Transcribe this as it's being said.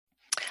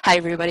Hi,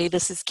 everybody.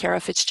 This is Kara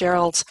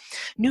Fitzgerald.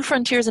 New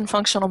Frontiers in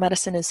Functional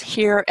Medicine is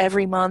here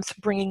every month,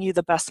 bringing you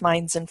the best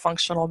minds in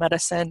functional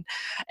medicine.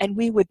 And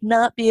we would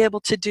not be able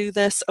to do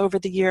this over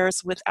the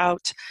years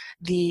without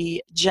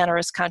the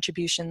generous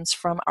contributions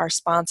from our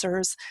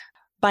sponsors.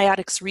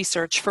 Biotics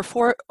Research.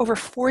 For over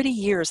 40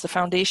 years, the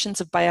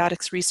foundations of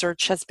Biotics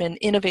Research has been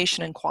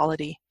innovation and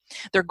quality.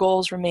 Their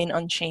goals remain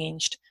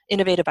unchanged: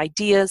 innovative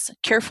ideas,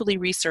 carefully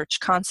researched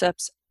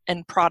concepts,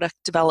 and product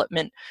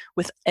development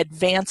with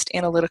advanced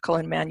analytical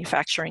and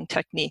manufacturing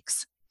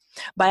techniques.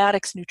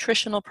 Biotics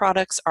nutritional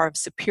products are of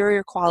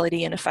superior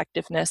quality and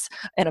effectiveness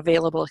and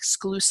available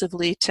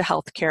exclusively to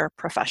healthcare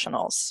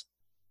professionals.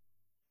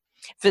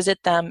 Visit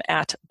them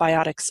at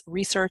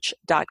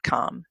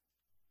bioticsresearch.com.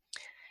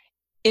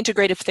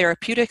 Integrative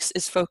Therapeutics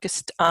is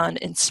focused on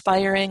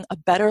inspiring a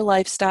better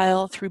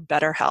lifestyle through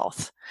better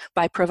health.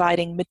 By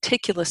providing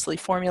meticulously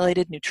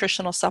formulated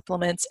nutritional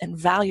supplements and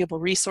valuable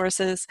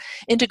resources,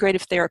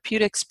 Integrative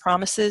Therapeutics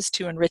promises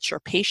to enrich your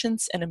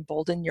patients and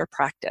embolden your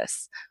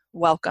practice.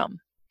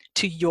 Welcome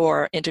to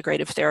your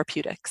Integrative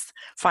Therapeutics.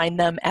 Find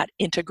them at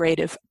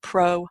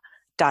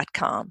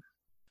integrativepro.com.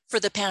 For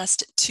the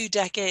past 2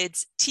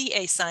 decades,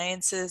 TA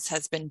Sciences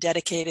has been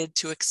dedicated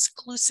to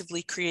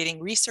exclusively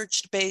creating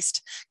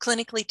research-based,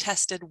 clinically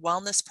tested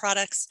wellness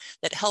products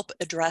that help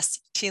address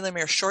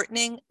telomere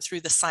shortening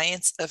through the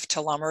science of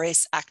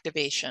telomerase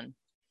activation.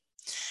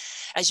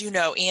 As you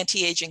know,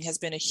 anti-aging has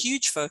been a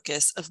huge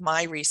focus of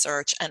my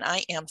research, and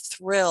I am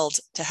thrilled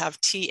to have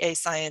TA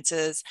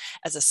Sciences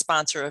as a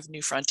sponsor of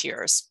New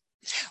Frontiers.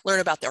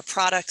 Learn about their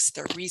products,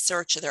 their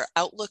research, their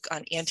outlook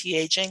on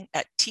anti-aging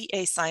at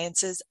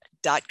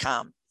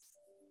tasciences.com.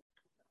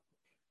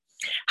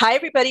 Hi,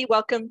 everybody.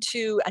 Welcome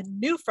to a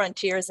New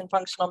Frontiers in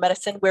Functional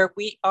Medicine, where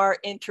we are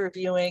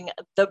interviewing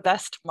the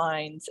best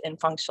minds in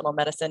functional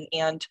medicine.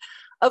 And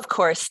of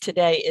course,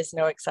 today is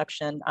no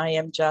exception. I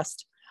am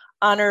just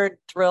honored,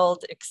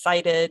 thrilled,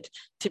 excited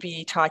to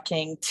be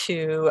talking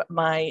to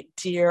my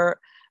dear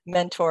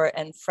mentor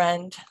and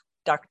friend,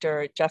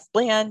 Dr. Jeff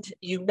Bland.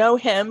 You know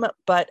him,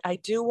 but I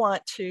do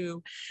want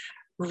to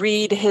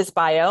read his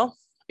bio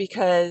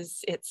because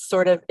it's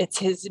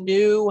his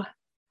new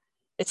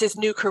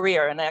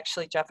career. And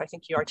actually, Jeff, I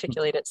think you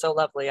articulate it so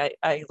lovely.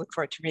 I look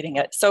forward to reading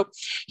it. So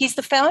he's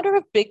the founder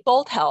of Big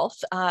Bold Health,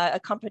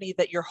 a company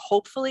that you're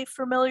hopefully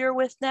familiar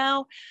with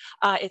now.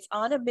 It's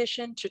on a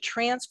mission to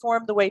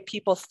transform the way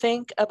people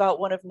think about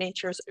one of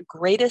nature's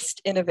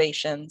greatest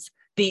innovations,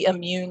 the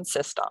immune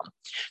system.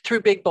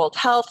 Through Big Bold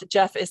Health,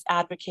 Jeff is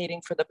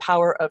advocating for the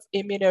power of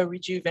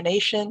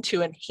immunorejuvenation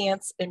to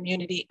enhance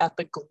immunity at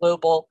the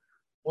global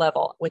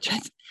level, which I'm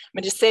going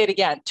to just say it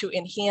again, to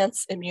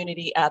enhance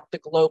immunity at the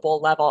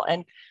global level.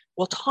 And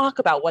we'll talk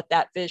about what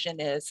that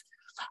vision is,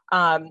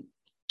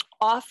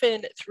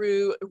 often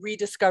through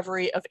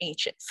rediscovery of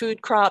ancient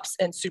food crops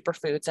and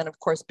superfoods. And of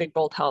course, Big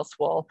Bold Health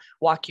will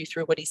walk you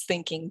through what he's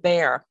thinking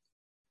there.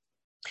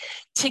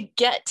 To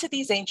get to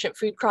these ancient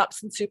food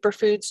crops and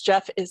superfoods,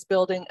 Jeff is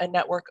building a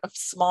network of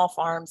small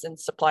farms and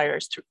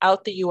suppliers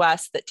throughout the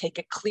US that take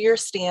a clear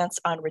stance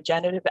on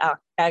regenerative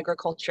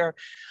agriculture,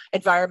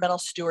 environmental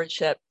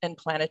stewardship, and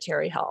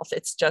planetary health.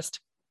 It's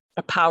just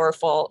a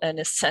powerful and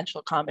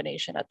essential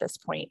combination at this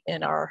point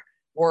in our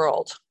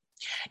world.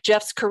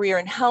 Jeff's career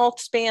in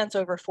health spans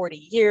over 40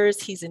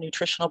 years. He's a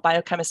nutritional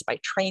biochemist by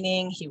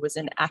training. He was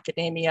in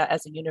academia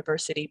as a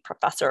university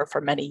professor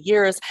for many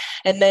years.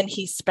 And then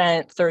he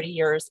spent 30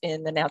 years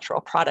in the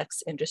natural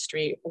products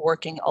industry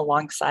working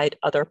alongside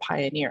other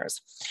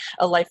pioneers.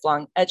 A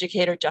lifelong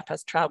educator, Jeff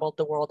has traveled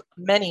the world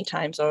many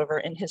times over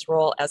in his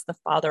role as the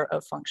father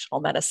of functional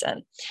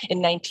medicine.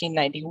 In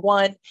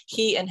 1991,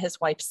 he and his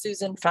wife,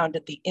 Susan,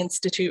 founded the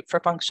Institute for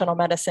Functional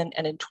Medicine.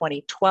 And in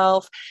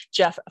 2012,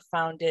 Jeff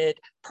founded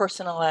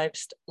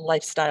Personalized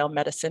Lifestyle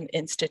Medicine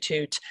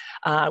Institute,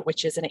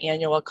 which is an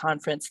annual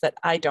conference that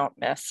I don't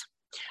miss,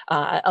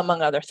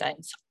 among other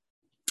things.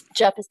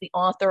 Jeff is the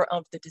author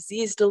of The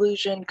Disease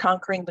Delusion: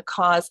 Conquering the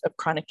Cause of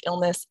Chronic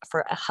Illness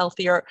for a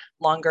Healthier,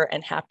 Longer,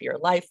 and Happier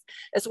Life,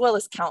 as well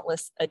as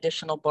countless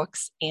additional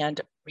books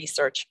and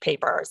research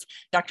papers.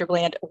 Dr.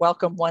 Bland,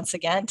 welcome once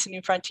again to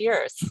New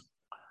Frontiers.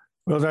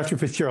 Well, Dr.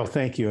 Fitzgerald,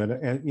 thank you. And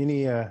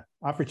any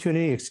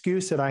opportunity,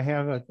 excuse that I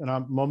have a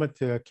moment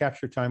to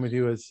capture time with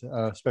you is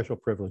a special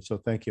privilege. So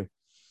thank you.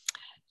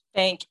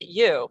 Thank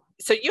you.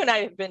 So you and I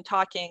have been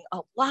talking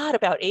a lot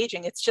about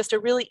aging. It's just a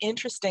really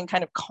interesting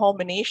kind of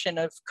culmination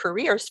of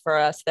careers for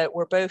us that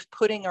we're both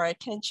putting our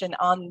attention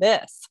on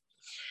this.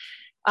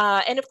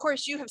 And of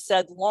course, you have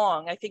said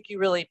long, I think you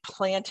really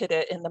planted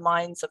it in the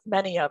minds of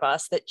many of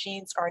us, that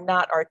genes are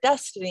not our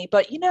destiny.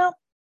 But, you know,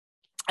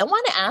 I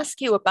want to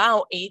ask you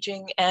about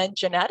aging and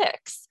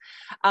genetics.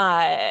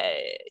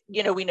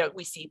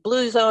 We see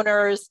blues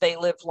owners, they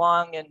live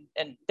long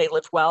and they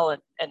live well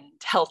and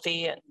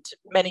healthy and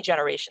many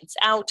generations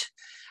out.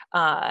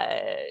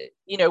 I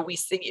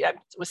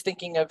was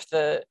thinking of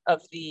the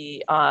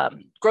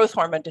growth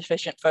hormone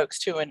deficient folks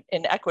too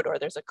in Ecuador.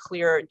 There's a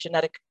clear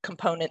genetic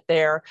component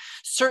there.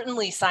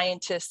 Certainly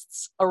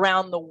scientists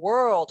around the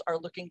world are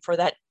looking for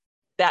that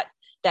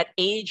that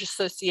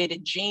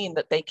age-associated gene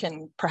that they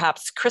can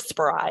perhaps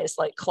CRISPRize,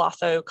 like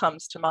Klotho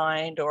comes to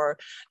mind, or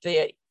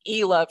the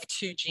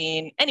ELOV2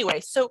 gene. Anyway,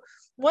 so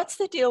what's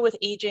the deal with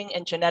aging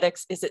and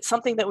genetics? Is it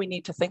something that we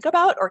need to think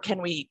about, or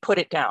can we put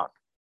it down?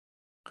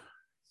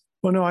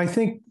 Well, no, I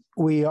think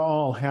we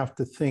all have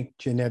to think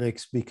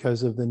genetics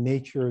because of the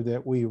nature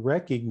that we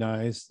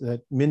recognize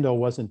that Mendel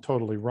wasn't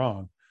totally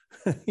wrong.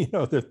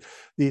 That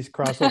these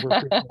crossover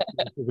frequencies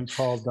that we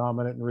call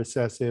dominant and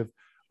recessive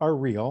are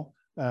real.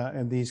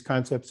 And these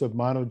concepts of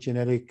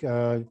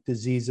monogenetic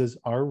diseases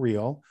are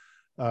real,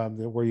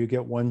 where you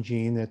get one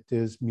gene that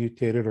is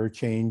mutated or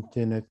changed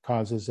and it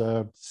causes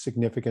a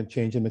significant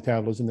change in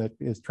metabolism that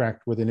is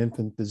tracked with an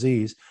infant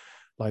disease,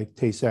 like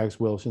Tay-Sachs,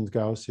 Wilson's,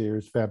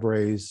 Gaucher's,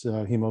 Fabry's,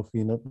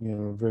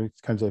 hemophilia, various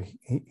kinds of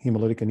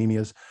hemolytic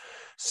anemias.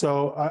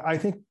 So I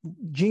think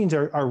genes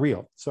are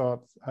real,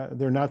 so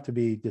they're not to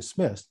be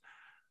dismissed.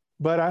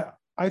 But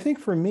I think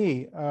for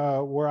me,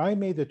 where I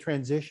made the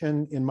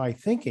transition in my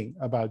thinking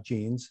about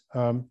genes,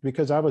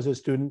 because I was a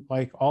student,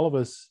 like all of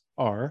us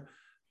are,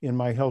 in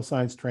my health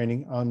science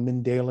training on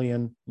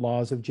Mendelian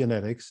laws of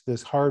genetics,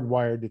 this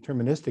hardwired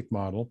deterministic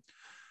model,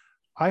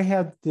 I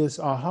had this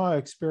aha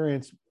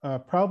experience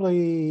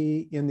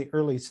probably in the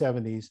early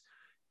 70s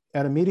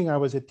at a meeting I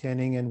was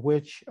attending in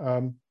which,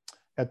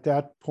 at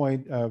that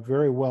point, a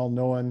very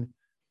well-known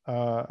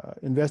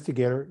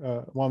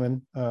investigator,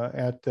 woman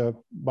at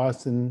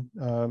Boston,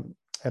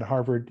 at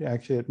Harvard,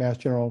 actually at Mass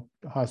General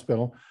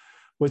Hospital,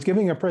 was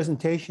giving a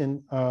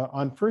presentation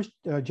on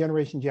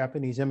first-generation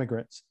Japanese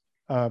immigrants.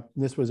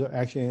 This was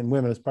actually in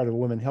women as part of a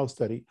women health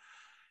study.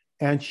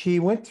 And she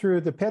went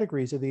through the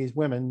pedigrees of these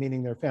women,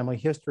 meaning their family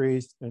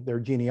histories, their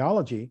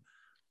genealogy.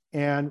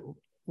 And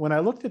when I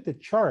looked at the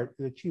chart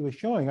that she was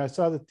showing, I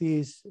saw that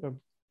these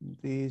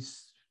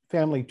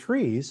family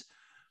trees,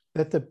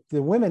 that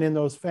the women in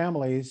those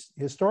families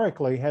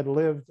historically had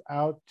lived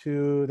out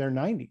to their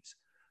 90s.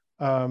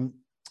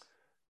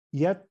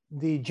 Yet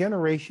the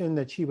generation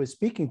that she was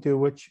speaking to,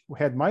 which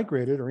had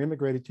migrated or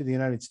immigrated to the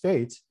United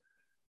States,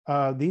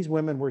 these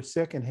women were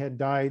sick and had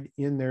died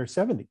in their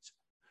 70s.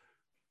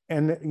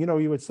 And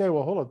you would say,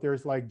 well, hold up,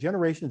 there's like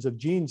generations of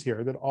genes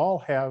here that all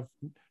have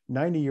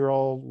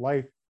 90-year-old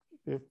life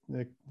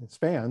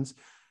spans.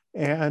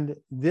 And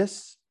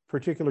this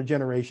particular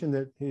generation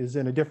that is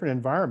in a different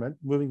environment,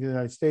 moving to the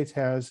United States,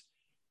 has,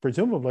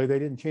 presumably, they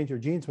didn't change their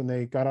genes when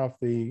they got off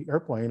the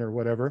airplane or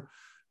whatever.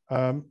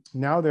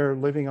 Now they're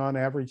living on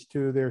average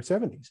to their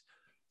 70s.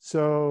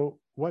 So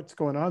what's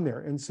going on there?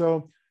 And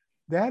so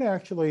that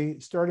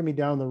actually started me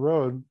down the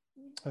road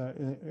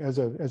as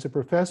a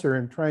professor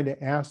and trying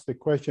to ask the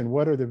question,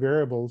 what are the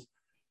variables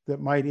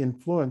that might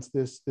influence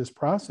this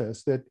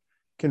process that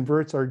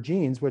converts our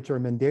genes, which are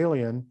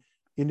Mendelian,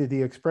 into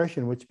the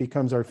expression which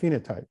becomes our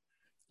phenotype?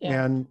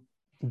 Yeah. And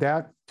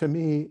that, to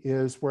me,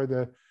 is where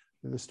the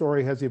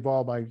story has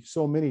evolved by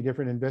so many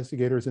different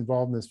investigators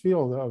involved in this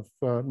field of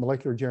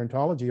molecular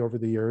gerontology over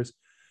the years,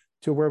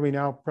 to where we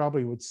now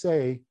probably would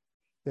say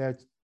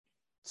that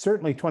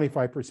certainly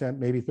 25%,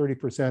 maybe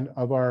 30%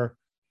 of our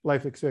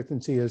life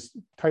expectancy is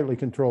tightly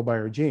controlled by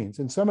our genes.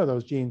 And some of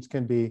those genes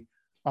can be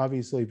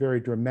obviously very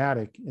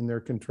dramatic in their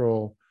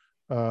control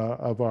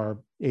of our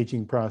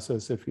aging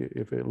process. If you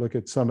look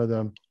at some of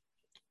the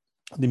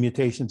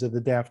mutations of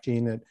the DAF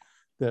gene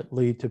that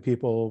lead to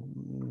people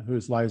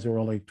whose lives are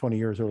only 20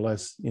 years or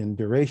less in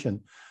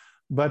duration.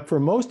 But for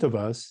most of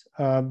us,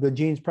 the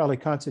genes probably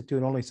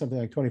constitute only something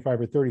like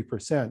 25 or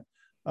 30%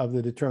 of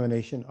the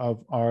determination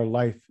of our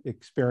life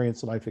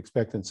experience, life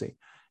expectancy.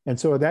 And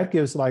so that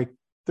gives like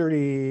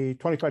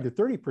 25 to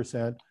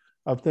 30%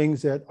 of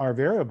things that are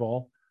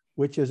variable,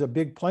 which is a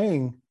big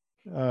playing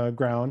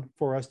ground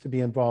for us to be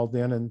involved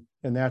in.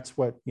 And that's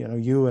what,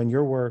 you and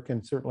your work,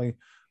 and certainly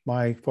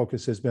my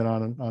focus has been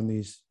on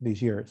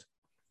these years.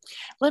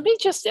 Let me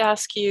just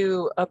ask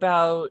you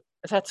about,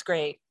 that's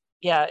great.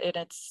 Yeah, and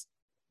it's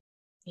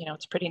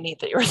pretty neat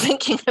that you were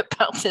thinking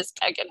about this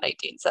back in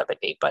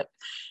 1970, but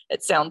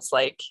it sounds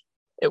like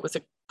it was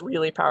a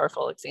really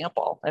powerful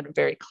example and a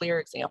very clear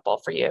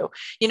example for you.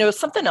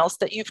 Something else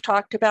that you've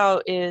talked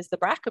about is the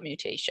BRCA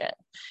mutation,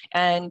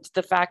 and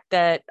the fact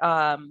that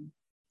I'm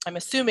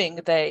assuming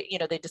they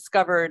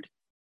discovered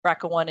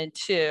BRCA1 and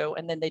 2,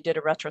 and then they did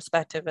a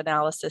retrospective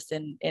analysis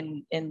in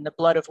the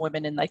blood of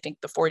women in, I think,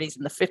 the 40s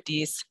and the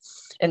 50s,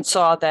 and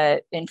saw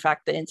that, in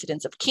fact, the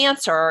incidence of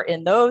cancer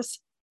in those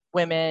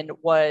women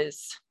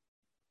was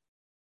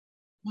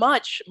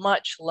much,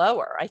 much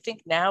lower. I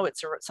think now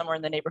it's somewhere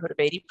in the neighborhood of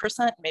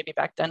 80%. Maybe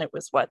back then it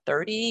was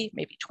 30,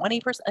 maybe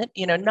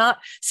 20%, not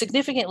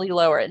significantly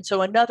lower. And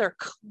so another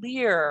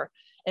clear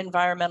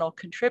environmental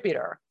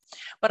contributor.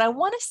 But I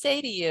want to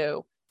say to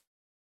you,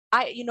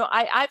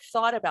 I've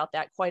thought about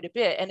that quite a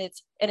bit, and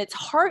it's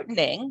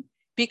heartening,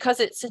 because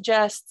it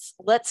suggests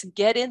let's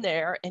get in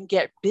there and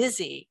get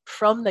busy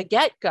from the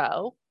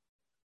get-go.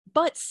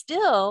 But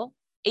still,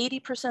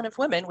 80% of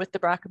women with the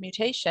BRCA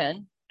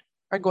mutation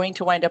are going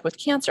to wind up with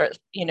cancer,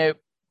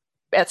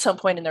 at some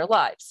point in their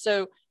lives.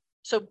 So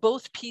So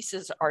both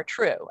pieces are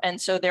true.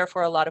 And so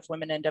therefore a lot of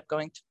women end up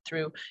going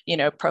through,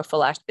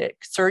 prophylactic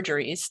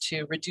surgeries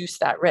to reduce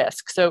that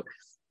risk. So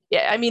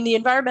yeah, I mean, the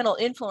environmental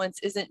influence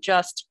isn't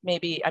just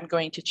maybe I'm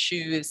going to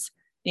choose,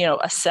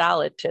 a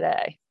salad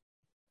today.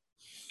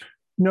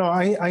 No,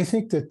 I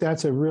think that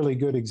that's a really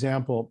good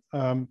example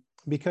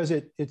because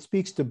it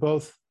speaks to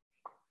both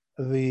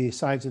the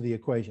sides of the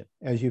equation,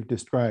 as you've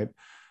described.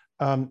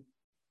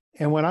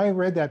 And when I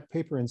read that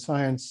paper in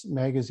Science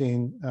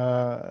magazine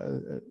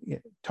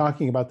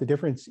talking about the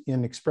difference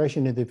in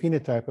expression in the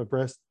phenotype of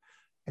breast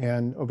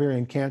and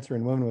ovarian cancer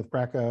in women with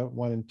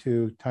BRCA1 and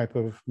 2 type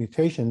of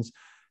mutations,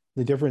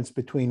 the difference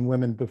between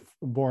women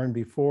born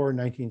before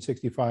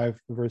 1965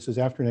 versus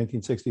after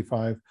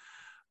 1965,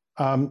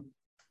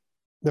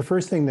 the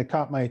first thing that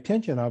caught my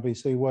attention,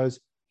 obviously, was,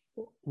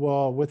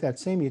 well, with that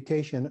same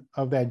mutation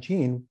of that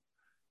gene,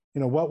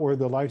 what were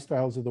the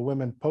lifestyles of the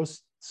women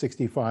post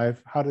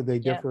 65? How did they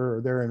differ,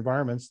 or their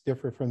environments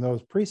differ from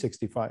those pre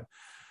 65?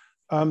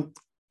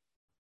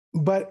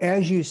 But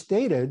as you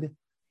stated,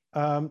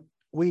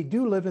 we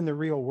do live in the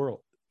real world.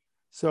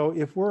 So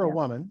if we're a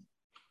woman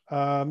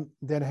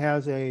that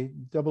has a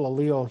double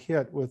allele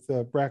hit with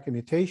the BRCA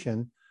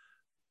mutation,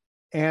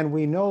 and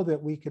we know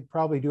that we could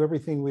probably do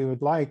everything we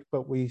would like,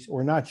 but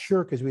we're not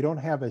sure because we don't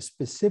have a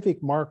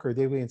specific marker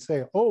that we can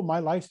say, oh, my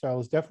lifestyle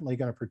is definitely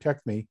going to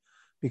protect me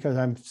because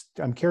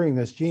I'm carrying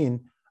this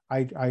gene.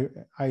 I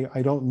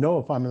don't know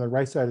if I'm on the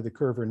right side of the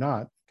curve or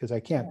not because I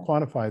can't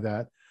quantify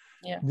that.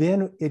 Yeah.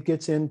 Then it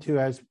gets into,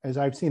 as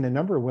I've seen a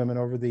number of women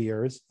over the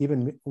years,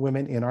 even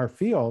women in our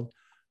field,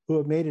 who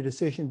have made a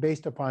decision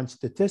based upon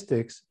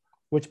statistics,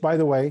 which, by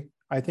the way,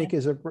 I think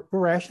is a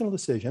rational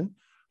decision,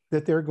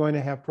 that they're going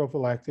to have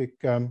prophylactic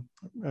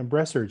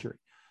breast surgery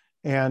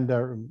and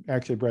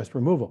actually breast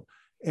removal.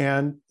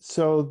 And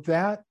so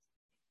that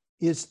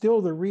is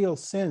still the real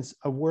sense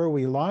of where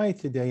we lie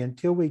today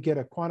until we get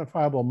a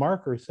quantifiable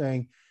marker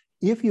saying,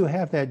 if you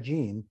have that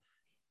gene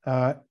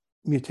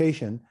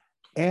mutation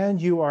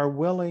and you are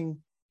willing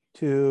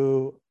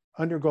to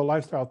undergo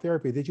lifestyle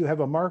therapy, that you have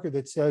a marker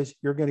that says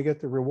you're going to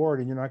get the reward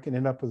and you're not going to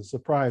end up with a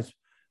surprise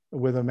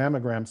with a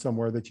mammogram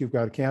somewhere that you've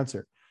got a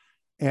cancer.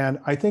 And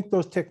I think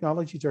those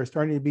technologies are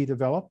starting to be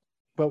developed,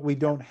 but we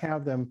don't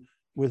have them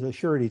with a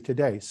surety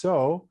today.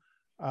 So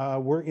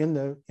we're in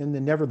the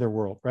never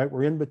world, right?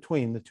 We're in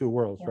between the two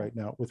worlds right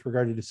now with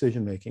regard to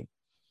decision making.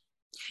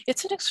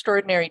 It's an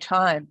extraordinary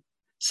time.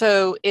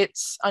 So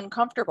it's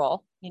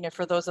uncomfortable,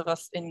 for those of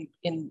us in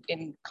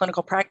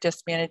clinical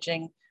practice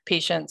managing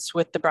patients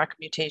with the BRCA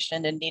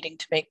mutation and needing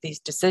to make these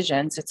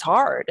decisions. It's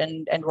hard,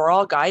 and we're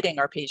all guiding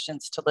our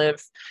patients to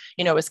live,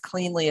 as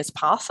cleanly as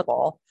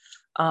possible.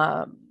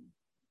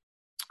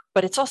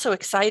 But it's also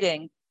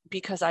exciting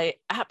because I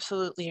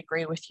absolutely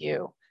agree with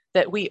you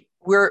that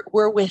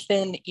we're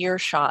within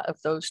earshot of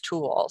those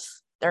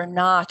tools. They're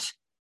not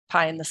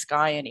pie in the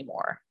sky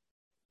anymore.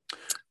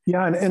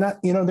 Yeah,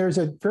 and there's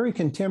a very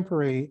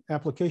contemporary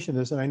application of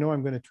this, and I know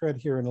I'm going to tread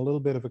here in a little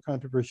bit of a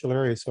controversial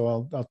area,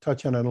 so I'll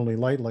touch on it only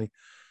lightly.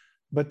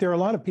 But there are a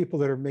lot of people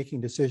that are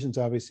making decisions,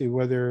 obviously,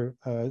 whether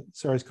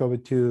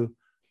SARS-CoV-2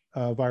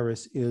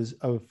 virus is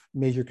of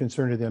major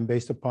concern to them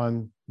based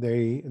upon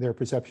their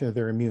perception of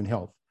their immune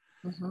health.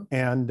 Mm-hmm.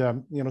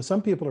 And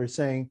some people are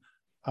saying,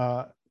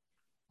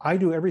 I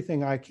do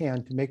everything I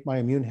can to make my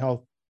immune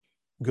health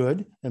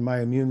good and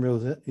my immune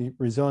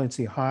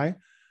resiliency high.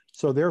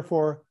 So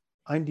therefore,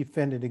 I'm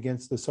defended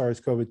against the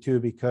SARS-CoV-2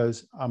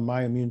 because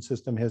my immune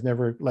system has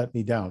never let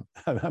me down.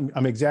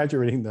 I'm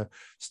exaggerating the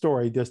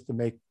story just to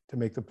make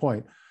the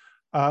point.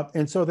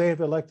 And so they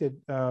have elected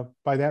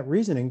by that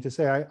reasoning to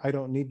say, I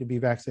don't need to be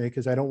vaccinated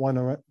because I don't want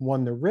to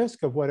run the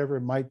risk of whatever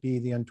might be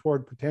the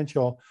untoward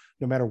potential,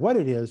 no matter what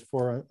it is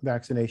for a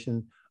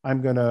vaccination.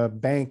 I'm going to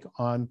bank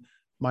on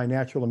my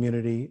natural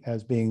immunity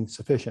as being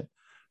sufficient.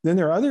 Then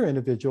there are other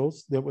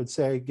individuals that would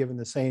say, given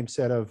the same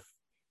set of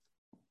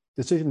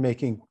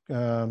decision-making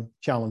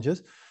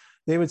challenges,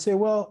 they would say,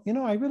 well,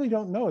 I really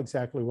don't know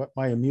exactly what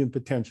my immune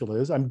potential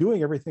is. I'm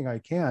doing everything I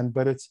can,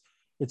 but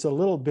it's a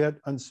little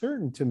bit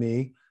uncertain to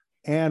me.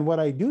 And what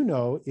I do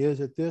know is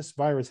that this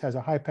virus has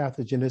a high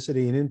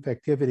pathogenicity and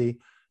infectivity.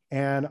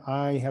 And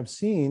I have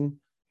seen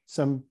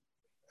some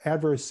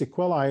adverse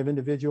sequelae of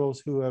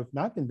individuals who have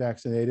not been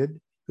vaccinated,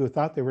 who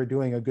thought they were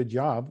doing a good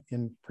job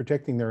in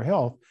protecting their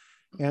health.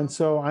 And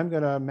so I'm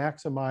going to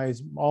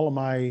maximize all of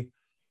my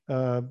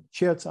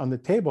chits on the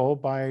table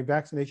by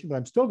vaccination, but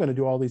I'm still going to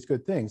do all these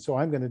good things. So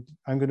I'm going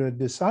to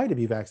decide to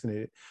be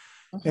vaccinated.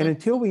 Mm-hmm. And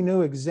until we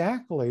know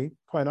exactly,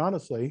 quite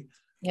honestly,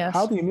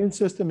 how the immune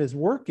system is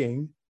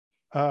working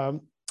at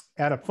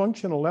a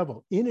functional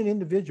level in an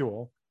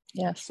individual,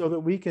 so that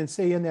we can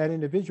say in that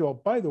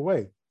individual, by the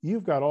way,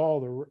 you've got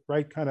all the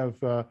right kind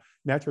of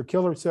natural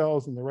killer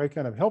cells and the right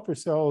kind of helper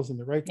cells and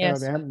the right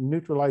kind of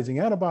neutralizing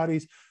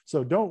antibodies.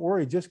 So don't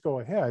worry, just go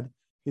ahead.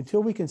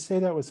 Until we can say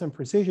that with some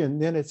precision,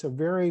 then it's a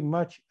very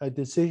much a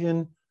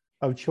decision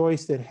of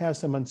choice that has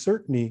some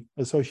uncertainty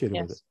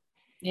associated with it.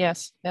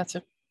 Yes, that's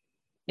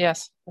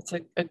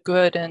a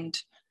good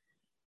and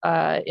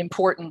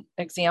important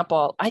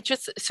example.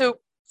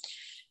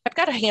 I've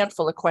got a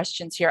handful of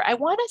questions here. I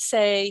want to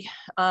say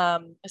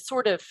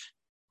sort of,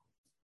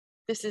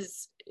 this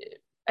is,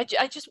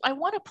 I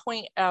want to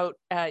point out,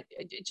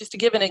 just to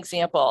give an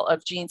example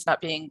of genes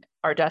not being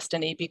our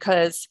destiny,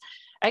 because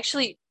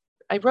actually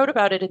I wrote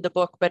about it in the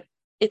book, but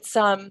it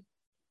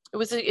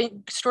was an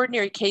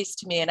extraordinary case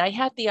to me. And I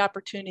had the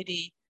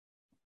opportunity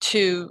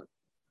to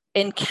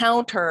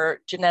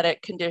encounter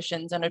genetic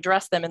conditions and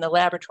address them in the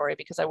laboratory,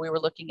 because we were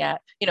looking at,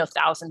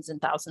 thousands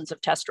and thousands of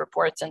test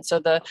reports. And so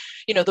the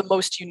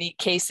most unique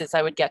cases,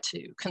 I would get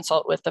to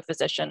consult with the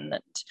physician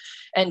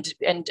and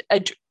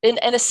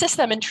assist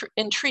them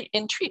in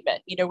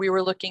treatment. We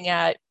were looking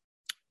at,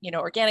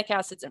 organic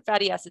acids and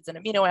fatty acids and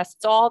amino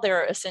acids, all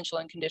their essential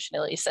and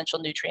conditionally essential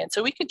nutrients.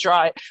 So we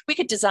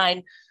could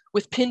design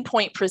with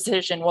pinpoint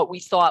precision what we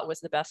thought was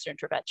the best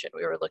intervention.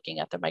 We were looking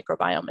at the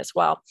microbiome as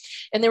well.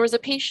 And there was a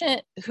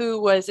patient who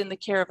was in the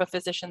care of a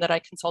physician that I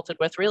consulted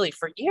with really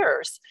for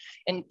years.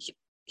 And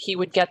he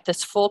would get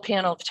this full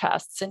panel of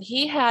tests. And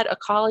he had a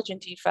collagen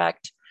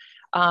defect,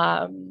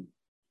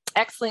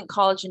 excellent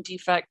collagen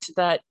defect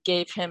that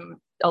gave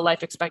him a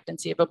life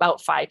expectancy of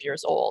about 5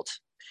 years old.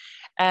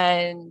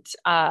 And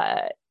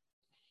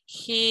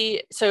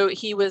he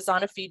was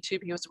on a feed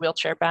tube. He was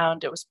wheelchair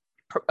bound. It was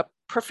a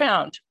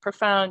profound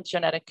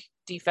genetic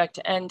defect.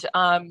 And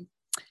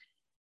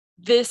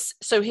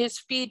so his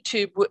feed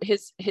tube,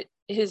 his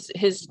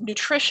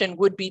nutrition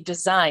would be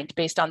designed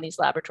based on these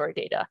laboratory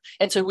data.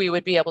 And so we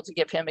would be able to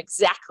give him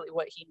exactly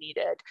what he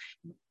needed,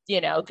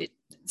 in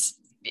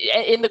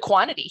the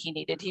quantity he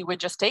needed. He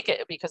would just take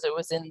it because it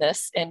was in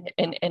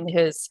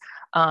his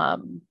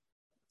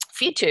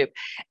feed tube.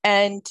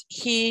 And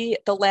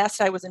the last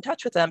I was in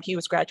touch with him, he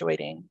was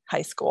graduating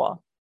high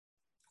school.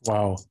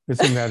 Wow.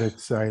 Isn't that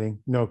exciting?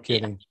 No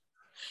kidding.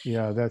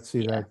 Yeah, that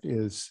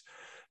is,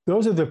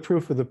 those are the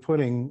proof of the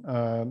pudding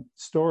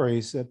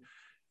stories that,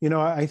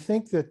 I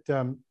think that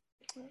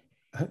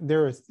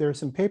there are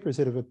some papers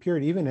that have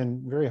appeared even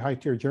in very high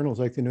tier journals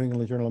like the New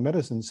England Journal of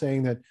Medicine,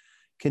 saying that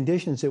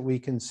conditions that we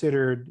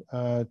considered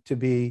to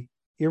be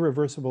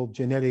irreversible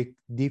genetic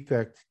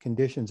defect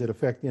conditions that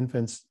affect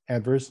infants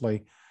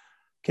adversely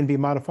can be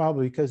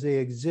modifiable because they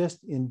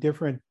exist in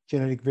different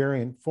genetic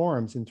variant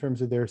forms in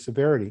terms of their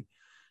severity.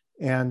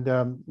 And,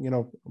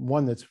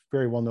 one that's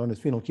very well known is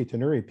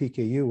phenylketonuria,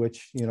 PKU,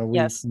 which, we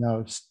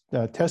now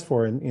test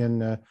for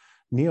in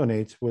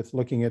neonates with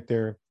looking at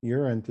their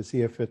urine to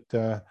see if it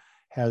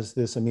has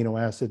this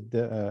amino acid,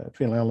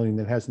 phenylalanine,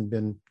 that hasn't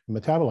been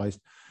metabolized.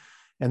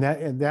 And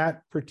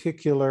that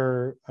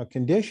particular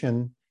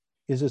condition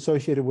is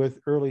associated with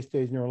early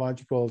stage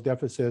neurological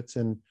deficits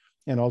and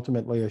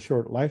ultimately a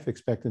short life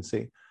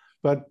expectancy.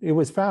 But it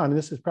was found, and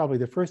this is probably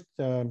the first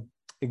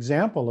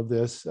example of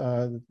this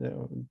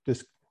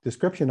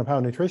description of how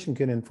nutrition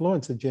can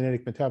influence the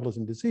genetic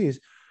metabolism disease,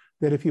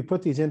 that if you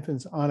put these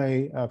infants on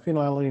a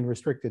phenylalanine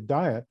restricted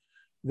diet,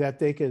 that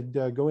they could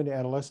go into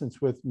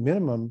adolescence with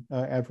minimum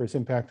adverse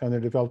impact on their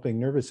developing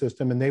nervous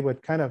system. And they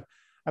would kind of,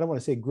 I don't want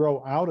to say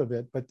grow out of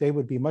it, but they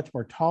would be much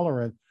more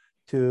tolerant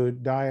to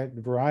diet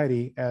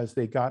variety as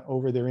they got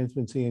over their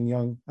infancy and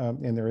young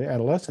in their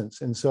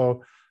adolescence. And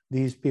so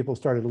these people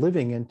started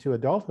living into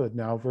adulthood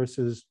now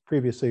versus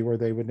previously where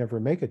they would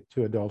never make it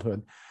to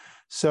adulthood.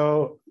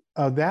 So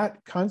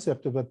that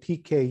concept of a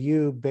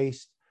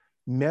PKU-based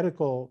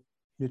medical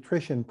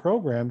nutrition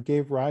program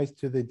gave rise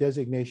to the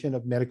designation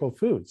of medical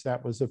foods.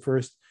 That was the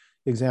first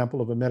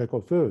example of a medical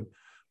food.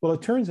 Well,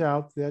 it turns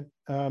out that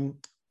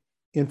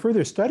in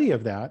further study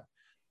of that,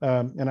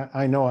 and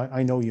I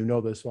know you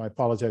know this, so I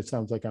apologize. It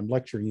sounds like I'm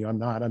lecturing you. I'm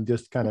not. I'm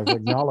just kind of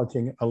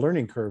acknowledging a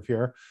learning curve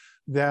here.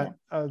 That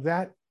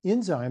that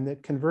enzyme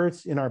that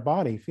converts in our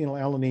body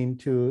phenylalanine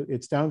to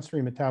its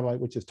downstream metabolite,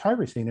 which is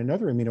tyrosine,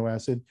 another amino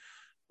acid,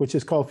 which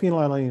is called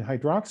phenylalanine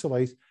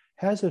hydroxylase,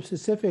 has a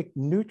specific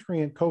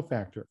nutrient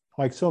cofactor,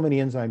 like so many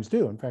enzymes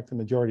do. In fact, the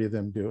majority of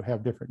them do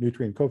have different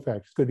nutrient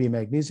cofactors. It could be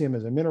magnesium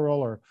as a mineral,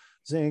 or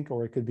zinc,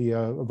 or it could be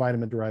a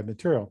vitamin-derived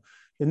material.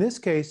 In this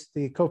case,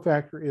 the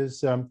cofactor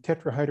is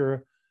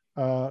tetrahydrobiopterin.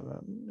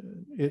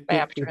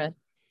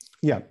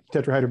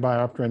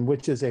 Tetrahydrobiopterin,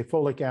 which is a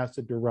folic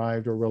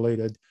acid-derived or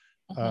related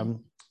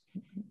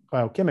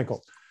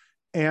biochemical.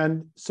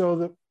 And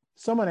so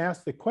someone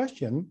asked the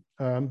question,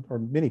 or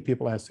many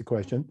people asked the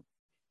question,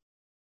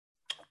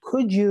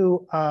 could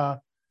you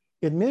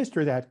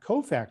administer that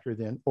cofactor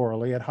then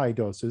orally at high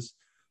doses,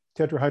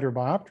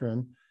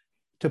 tetrahydrobiopterin,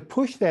 to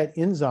push that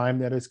enzyme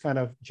that is kind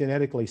of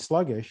genetically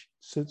sluggish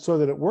so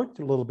that it worked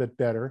a little bit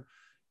better,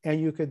 and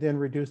you could then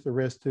reduce the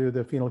risk to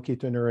the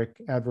phenylketonuric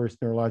adverse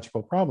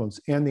neurological problems?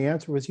 And the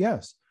answer was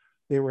yes.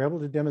 They were able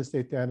to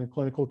demonstrate that in a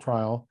clinical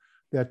trial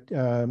that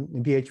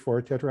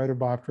BH4,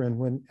 tetrahydrobiopterin,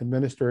 when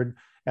administered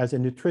as a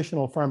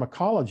nutritional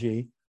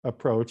pharmacology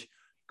approach,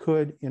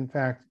 could in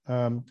fact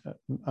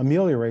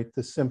ameliorate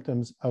the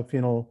symptoms of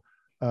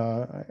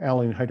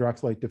phenylalanine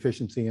hydroxylate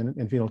deficiency and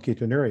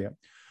phenylketonuria.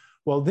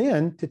 Well,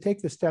 then to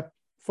take the step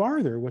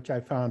farther, which I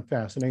found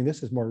fascinating,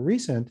 this is more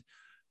recent,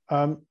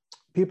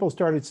 people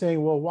started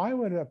saying, well, why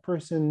would a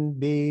person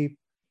be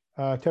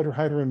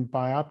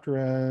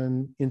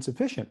tetrahydrobiopterin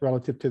insufficient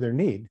relative to their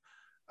need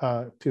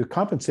to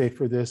compensate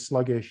for this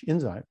sluggish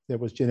enzyme that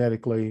was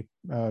genetically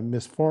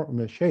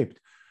misshaped.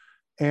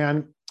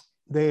 And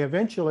they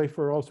eventually,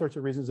 for all sorts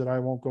of reasons that I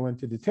won't go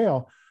into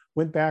detail,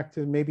 went back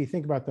to maybe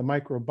think about the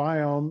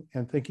microbiome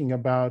and thinking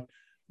about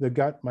the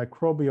gut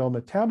microbial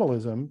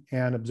metabolism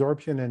and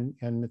absorption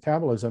and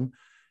metabolism.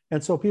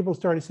 And so people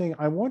started saying,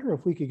 I wonder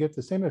if we could get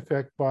the same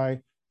effect by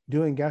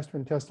doing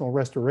gastrointestinal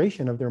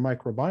restoration of their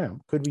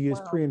microbiome. Could we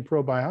use pre and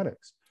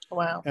probiotics?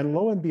 Wow. And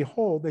lo and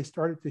behold, they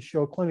started to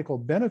show clinical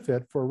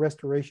benefit for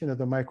restoration of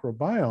the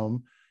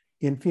microbiome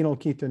in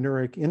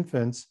phenylketonuria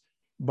infants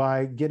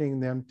by getting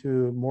them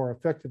to more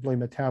effectively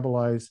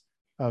metabolize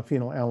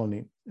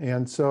phenylalanine.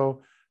 And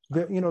so,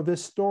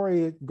 this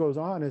story goes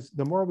on is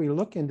the more we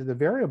look into the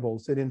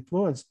variables that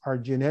influence our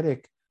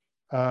genetic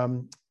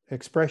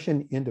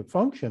expression into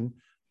function,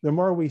 the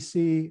more we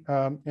see,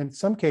 in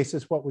some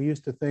cases, what we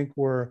used to think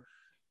were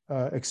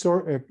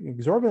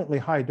exorbitantly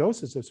high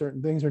doses of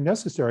certain things are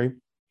necessary,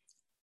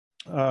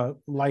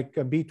 like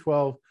a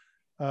B12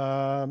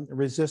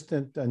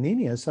 resistant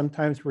anemia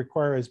sometimes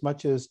require as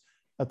much as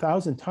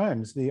 1,000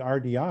 times the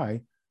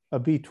RDI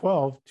of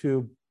B12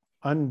 to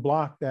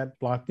unblock that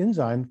blocked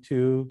enzyme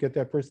to get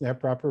that person to have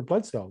proper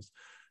blood cells.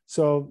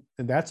 So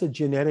that's a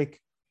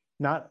genetic,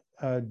 not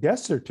a death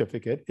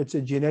certificate, it's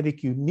a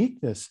genetic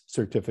uniqueness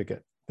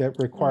certificate that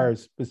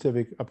requires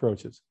specific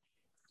approaches.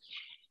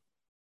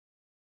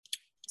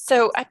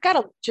 So I've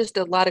got just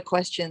a lot of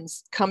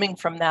questions coming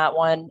from that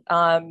one.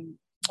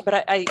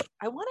 But I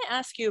want to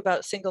ask you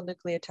about single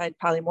nucleotide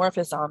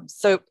polymorphism.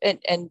 So,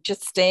 and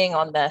just staying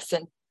on this,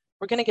 and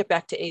we're going to get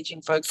back to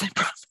aging, folks, I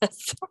promise. I'm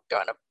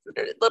going a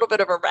little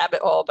bit of a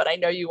rabbit hole, but I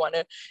know you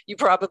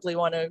probably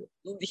want to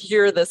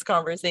hear this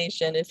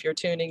conversation if you're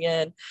tuning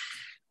in.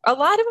 A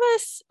lot of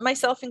us,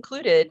 myself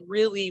included,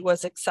 really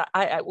was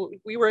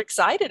we were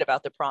excited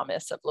about the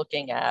promise of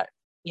looking at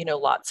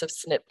lots of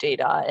SNP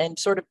data and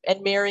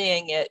and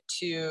marrying it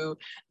to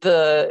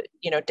the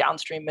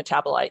downstream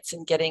metabolites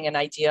and getting an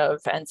idea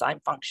of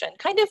enzyme function,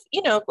 kind of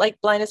like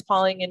Linus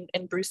Pauling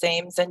and Bruce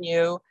Ames and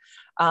you,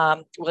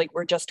 like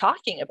we're just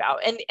talking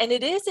about, and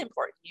it is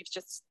important.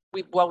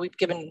 We've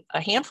given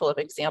a handful of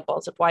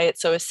examples of why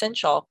it's so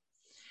essential.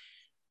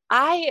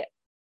 I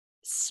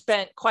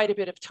spent quite a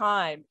bit of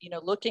time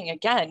looking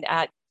again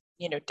at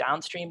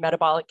downstream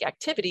metabolic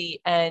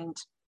activity and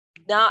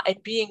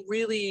being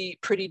really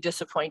pretty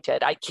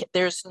disappointed.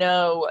 There's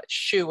no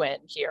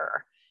shoe-in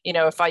here.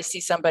 If I see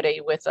somebody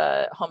with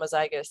a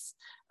homozygous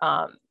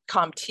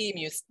COMT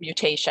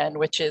mutation,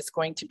 which is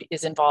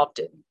involved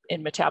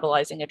in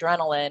metabolizing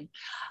adrenaline,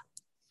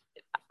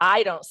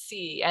 I don't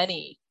see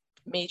any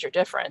major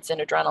difference in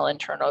adrenaline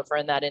turnover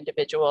in that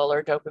individual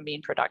or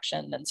dopamine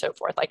production and so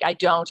forth. Like I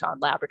don't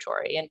on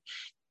laboratory. And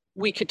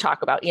we could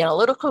talk about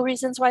analytical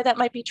reasons why that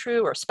might be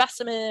true or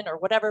specimen or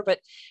whatever, but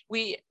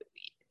we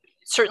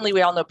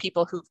all know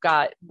people who've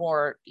got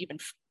more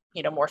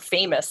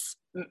famous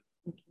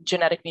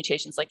genetic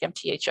mutations like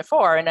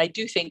MTHFR. And I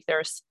do think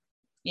there's,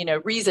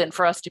 reason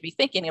for us to be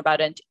thinking about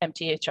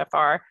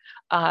MTHFR,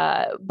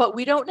 but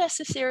we don't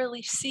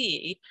necessarily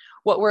see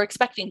what we're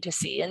expecting to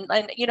see. And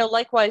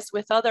likewise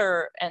with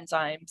other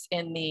enzymes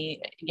in the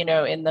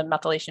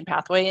methylation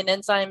pathway and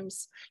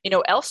enzymes,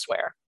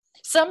 elsewhere.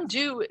 Some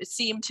do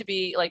seem to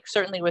be like,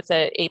 certainly with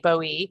the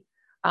ApoE,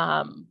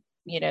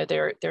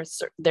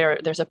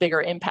 there's a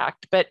bigger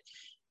impact, but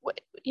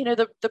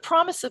the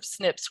promise of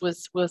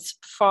SNPs was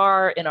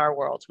far in our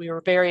world. We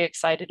were very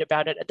excited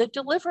about it. The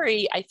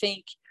delivery, I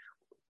think,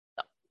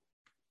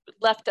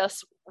 left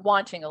us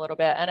wanting a little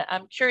bit, and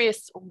I'm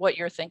curious what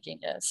your thinking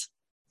is.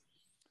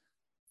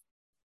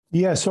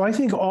 Yeah, so I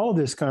think all of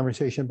this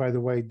conversation, by the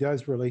way,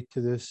 does relate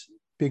to this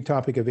big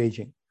topic of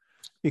aging.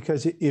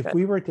 Because if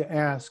we were to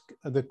ask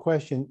the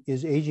question,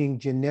 is aging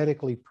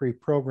genetically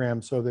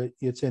pre-programmed so that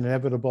it's an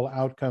inevitable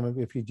outcome?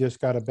 If you just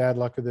got a bad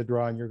luck of the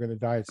draw and you're going to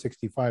die at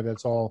 65,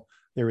 that's all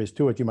there is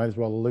to it. You might as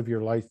well live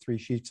your life 3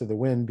 sheets of the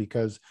wind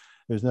because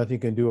there's nothing you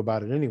can do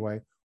about it anyway.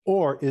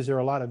 Or is there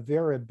a lot of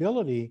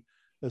variability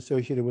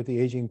associated with the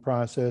aging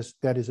process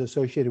that is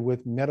associated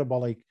with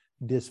metabolic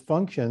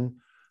dysfunction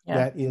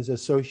that is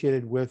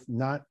associated with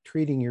not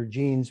treating your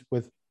genes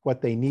with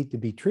what they need to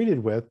be treated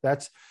with?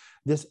 That's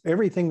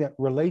everything that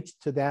relates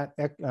to that,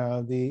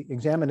 the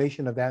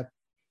examination of that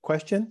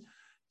question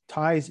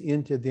ties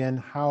into then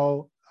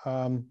how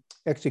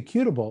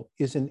executable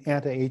is an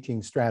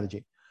anti-aging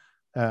strategy.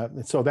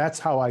 So that's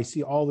how I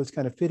see all this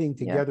kind of fitting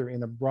together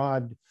in a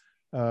broad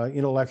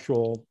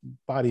intellectual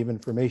body of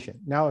information.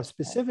 Now,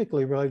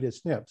 specifically related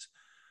to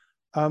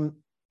SNPs,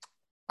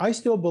 I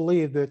still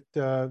believe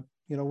that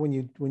when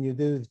you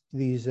do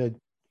these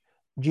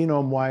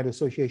genome-wide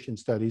association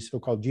studies,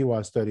 so-called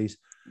GWAS studies,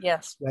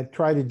 that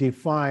try to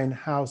define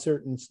how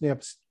certain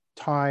SNPs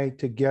tie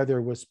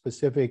together with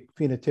specific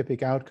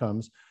phenotypic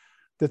outcomes,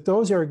 that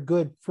those are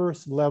good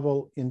first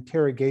level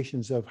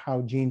interrogations of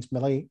how genes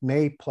may,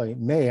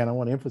 and I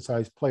want to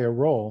emphasize, play a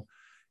role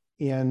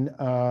in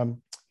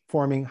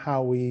forming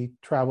how we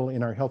travel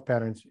in our health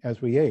patterns as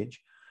we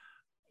age.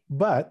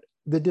 But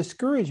the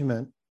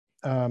discouragement,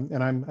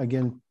 and I'm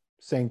again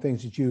saying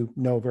things that you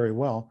know very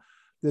well,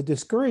 the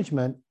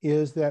discouragement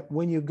is that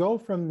when you go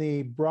from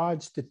the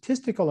broad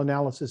statistical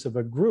analysis of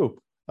a group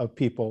of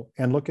people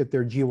and look at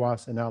their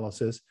GWAS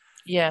analysis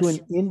to an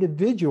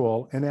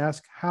individual and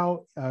ask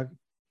how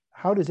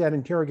does that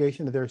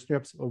interrogation of their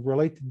SNPs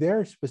relate to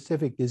their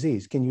specific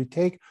disease? Can you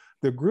take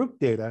the group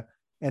data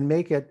and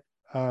make it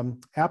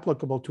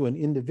applicable to an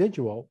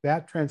individual?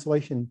 That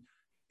translation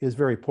is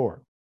very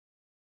poor.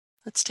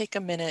 Let's take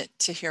a minute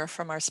to hear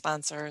from our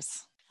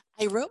sponsors.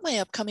 I wrote my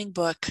upcoming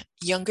book,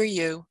 Younger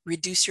You,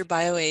 Reduce Your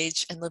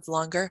Bioage and Live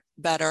Longer,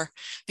 Better,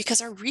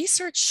 because our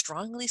research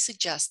strongly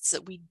suggests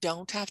that we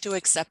don't have to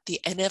accept the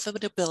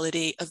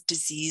inevitability of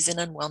disease and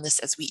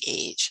unwellness as we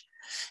age.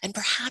 And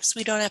perhaps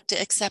we don't have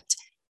to accept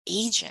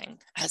aging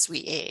as we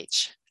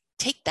age.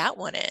 Take that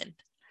one in.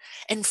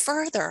 And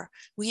further,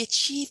 we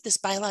achieve this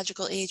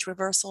biological age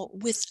reversal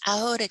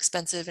without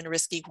expensive and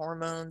risky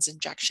hormones,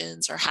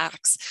 injections, or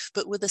hacks,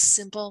 but with a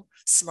simple,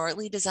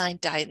 smartly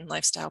designed diet and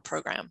lifestyle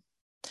program.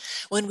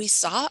 When we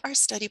saw our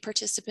study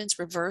participants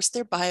reverse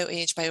their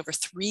bioage by over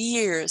 3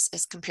 years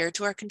as compared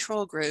to our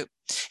control group,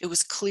 it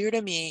was clear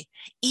to me,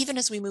 even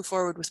as we move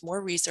forward with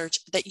more research,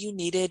 that you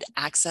needed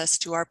access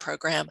to our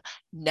program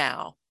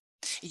now.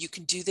 You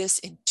can do this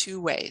in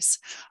 2 ways.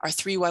 Our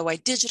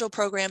 3YY digital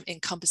program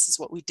encompasses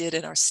what we did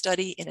in our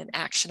study in an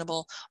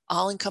actionable,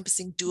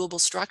 all-encompassing, doable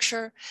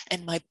structure,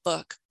 and my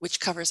book, which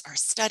covers our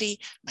study,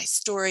 my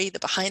story, the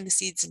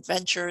behind-the-scenes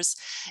adventures,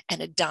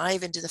 and a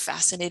dive into the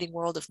fascinating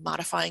world of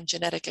modifying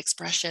genetic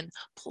expression,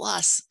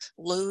 plus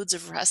loads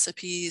of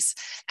recipes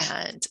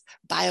and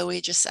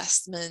bioage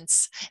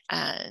assessments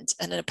and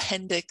an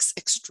appendix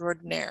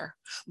extraordinaire.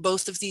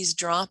 Both of these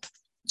drop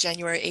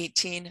January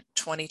 18,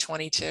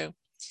 2022.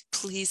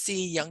 Please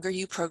see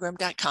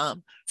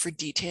youngeryouprogram.com for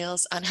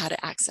details on how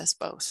to access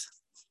both.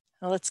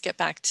 Now let's get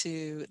back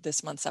to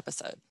this month's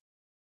episode.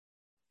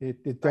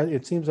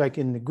 It seems like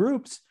in the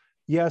groups,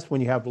 yes, when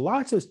you have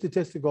lots of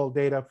statistical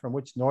data from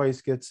which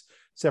noise gets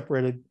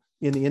separated,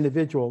 in the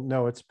individual,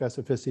 no, its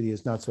specificity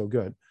is not so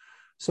good.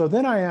 So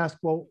then I asked,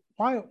 well,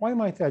 why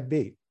might that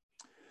be?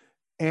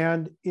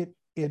 And it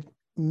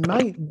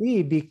might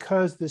be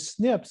because the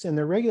SNPs and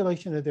the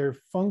regulation of their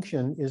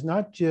function is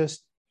not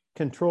just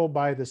controlled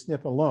by the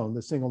SNP alone,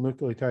 the single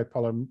nucleotide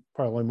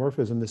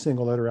polymorphism, the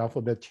single letter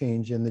alphabet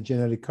change in the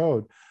genetic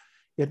code.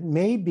 It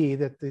may be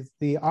that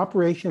the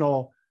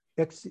operational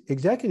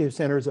executive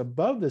centers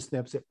above the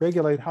SNPs that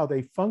regulate how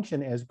they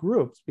function as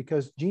groups,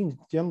 because genes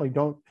generally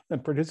don't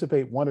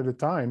participate one at a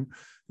time,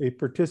 they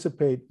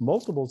participate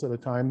multiples at a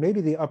time.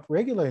 Maybe the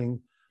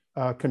upregulating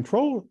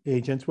control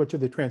agents, which are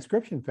the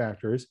transcription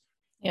factors,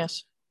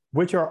 yes,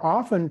 which are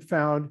often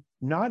found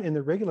not in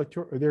the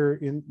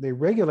regulatory, they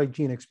regulate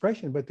gene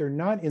expression, but they're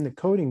not in the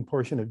coding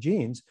portion of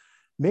genes.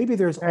 Maybe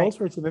there's all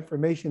sorts of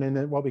information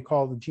in what we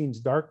call the gene's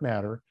dark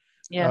matter.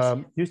 Yes.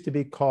 Used to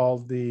be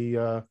called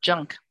the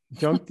junk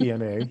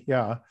DNA,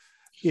 yeah,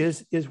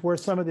 is where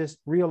some of this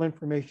real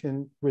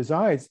information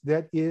resides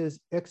that is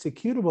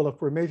executable if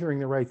we're measuring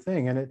the right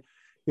thing. And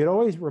it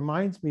always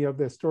reminds me of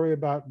the story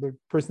about the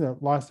person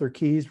that lost their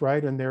keys,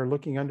 right? And they're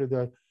looking under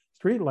the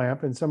street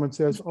lamp and someone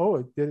says,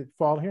 oh, did it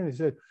fall here? And he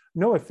said,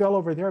 no, it fell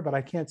over there, but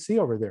I can't see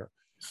over there.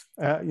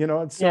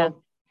 And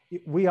so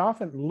we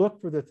often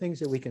look for the things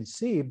that we can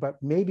see, but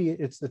maybe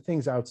it's the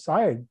things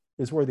outside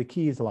is where the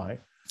keys lie.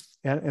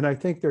 And I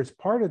think there's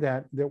part of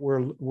that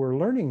we're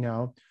learning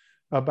now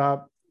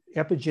about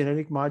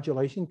epigenetic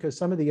modulation, because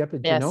some of the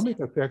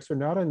epigenomic effects are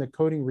not in the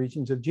coding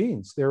regions of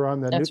genes. They're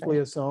on the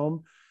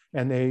nucleosome,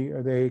 and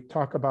they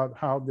talk about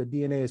how the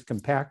DNA is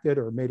compacted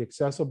or made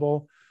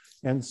accessible.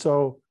 And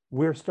so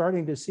we're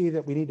starting to see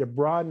that we need to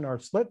broaden our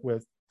slit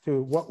width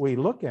to what we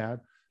look at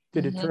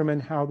to determine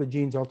how the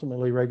genes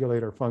ultimately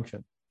regulate our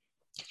function.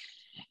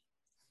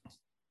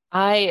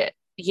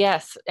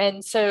 Yes.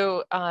 And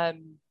so,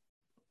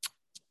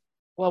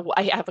 well,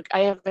 I have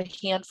a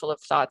handful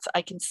of thoughts.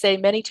 I can say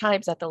many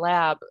times at the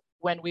lab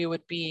when we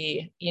would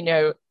be,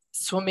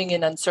 swimming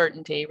in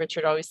uncertainty,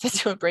 Richard always says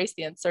to embrace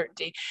the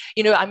uncertainty.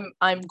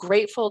 I'm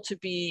grateful to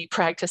be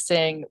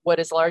practicing what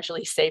is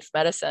largely safe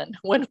medicine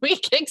when we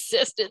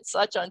exist in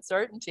such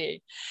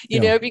uncertainty,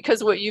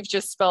 because what you've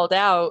just spelled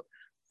out,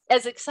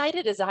 as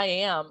excited as I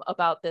am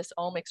about this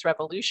omics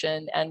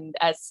revolution, and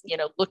as,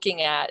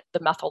 looking at the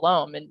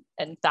methylome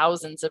and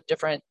thousands of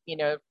different,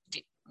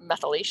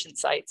 methylation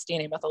sites,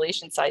 DNA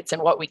methylation sites,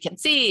 and what we can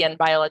see, and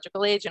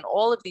biological age, and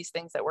all of these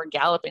things that we're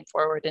galloping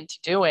forward into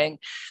doing,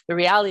 the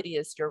reality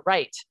is, you're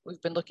right.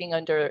 We've been looking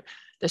under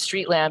the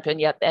street lamp,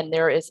 and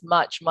there is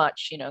much,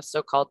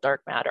 so-called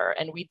dark matter.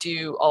 And we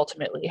do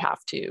ultimately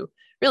have to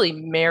really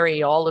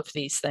marry all of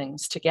these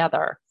things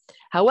together.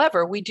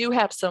 However, we do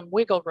have some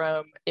wiggle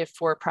room if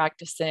we're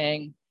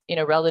practicing,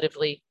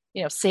 relatively,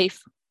 safe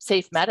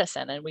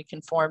medicine, and we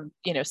can form,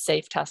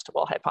 safe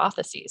testable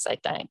hypotheses, I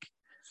think.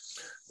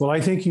 Well, I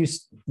think you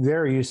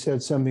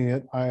said something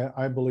that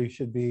I believe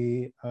should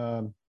be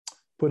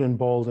put in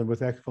bold and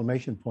with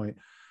exclamation point.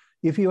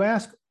 If you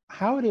ask,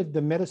 how did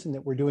the medicine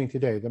that we're doing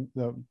today,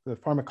 the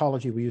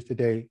pharmacology we use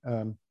today,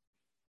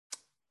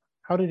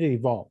 How did it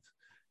evolve?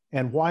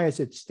 And why has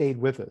it stayed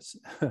with us?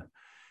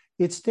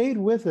 It stayed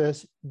with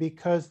us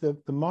because the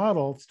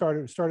model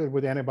started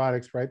with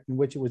antibiotics, right, in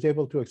which it was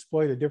able to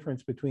exploit a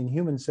difference between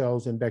human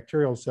cells and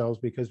bacterial cells,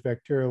 because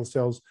bacterial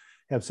cells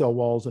have cell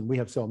walls and we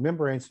have cell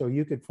membranes. So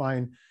you could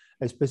find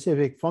a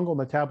specific fungal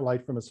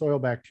metabolite from a soil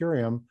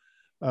bacterium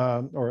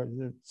or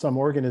some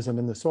organism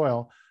in the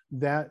soil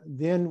that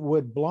then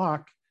would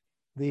block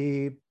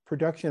the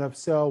production of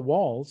cell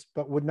walls,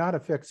 but would not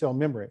affect cell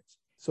membranes.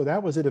 So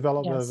that was a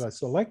development of a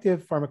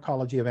selective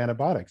pharmacology of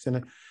antibiotics.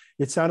 And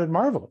it sounded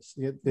marvelous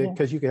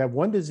because you could have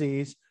one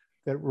disease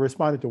that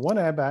responded to one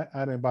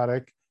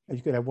antibiotic, and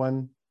you could have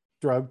one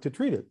drug to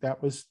treat it.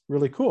 That was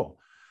really cool.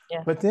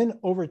 Yeah. But then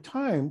over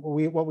time,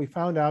 what we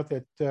found out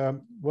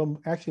that,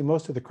 well, actually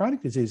most of the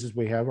chronic diseases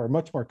we have are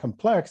much more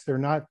complex. They're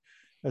not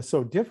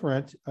so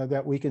different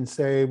that we can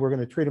say we're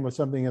going to treat them with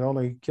something that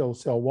only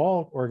kills cell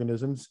wall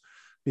organisms,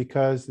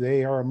 because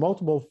they are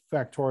multiple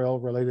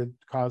factorial related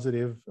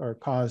causative or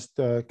caused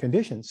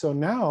conditions. So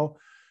now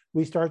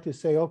we start to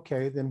say,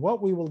 okay, then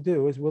what we will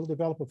do is we'll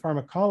develop a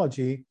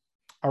pharmacology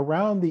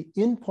around the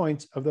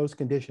endpoints of those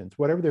conditions,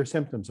 whatever their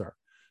symptoms are.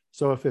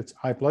 So if it's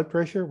high blood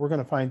pressure, we're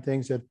going to find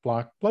things that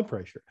block blood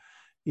pressure.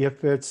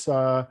 If it's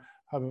high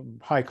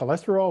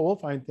cholesterol, we'll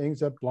find things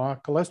that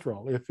block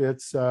cholesterol. If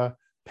it's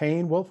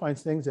pain, we'll find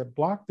things that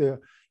block the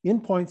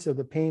endpoints of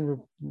the pain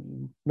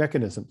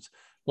mechanisms,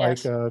 like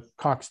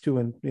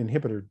COX-2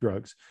 inhibitor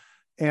drugs.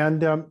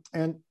 And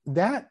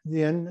that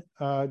then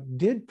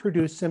did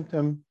produce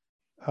symptom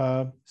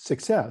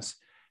success.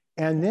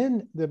 And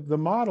then the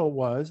model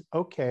was,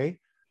 okay,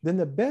 then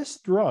the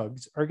best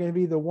drugs are going to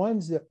be the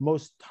ones that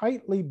most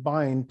tightly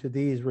bind to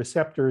these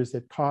receptors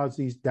that cause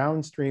these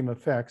downstream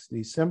effects,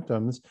 these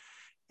symptoms.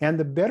 And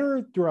the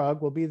better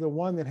drug will be the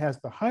one that has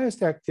the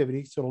highest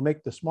activity, so it'll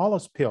make the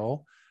smallest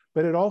pill,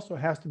 but it also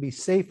has to be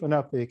safe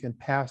enough that it can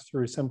pass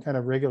through some kind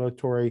of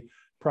regulatory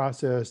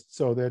process,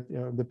 so that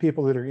the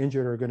people that are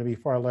injured are going to be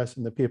far less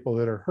than the people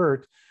that are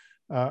hurt,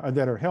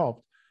 that are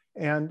helped.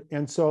 And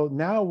so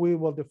now we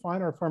will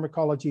define our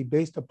pharmacology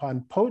based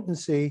upon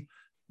potency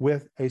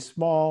with a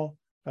small,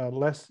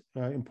 less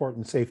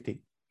important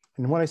safety.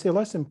 And when I say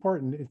less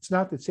important, it's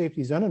not that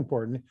safety is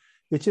unimportant,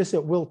 it's just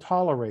that we'll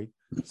tolerate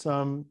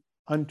some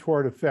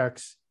untoward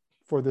effects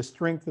for the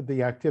strength of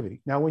the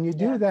activity. Now, when you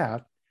do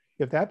that,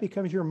 if that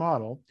becomes your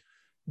model,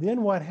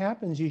 then what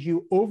happens is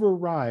you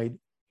override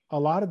a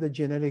lot of the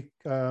genetic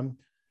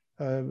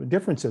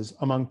differences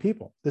among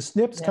people. The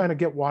SNPs kind of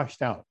get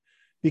washed out,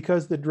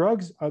 because the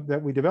drugs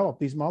that we develop,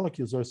 these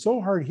molecules, are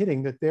so hard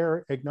hitting that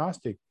they're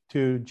agnostic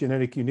to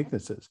genetic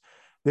uniquenesses.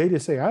 They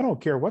just say, I don't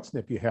care what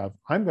SNP you have,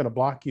 I'm going to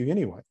block you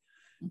anyway.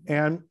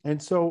 And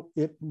so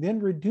it then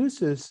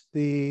reduces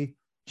the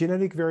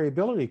genetic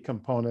variability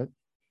component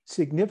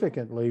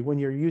significantly when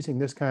you're using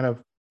this kind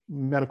of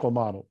medical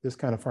model, this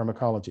kind of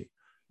pharmacology.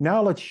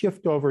 Now let's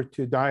shift over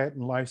to diet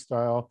and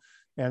lifestyle.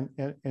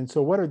 And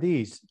so what are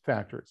these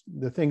factors,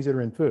 the things that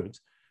are in foods?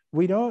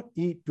 We don't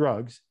eat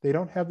drugs. They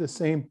don't have the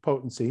same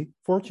potency,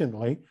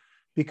 fortunately,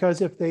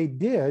 because if they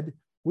did,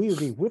 we would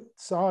be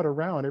whipsawed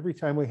around every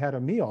time we had a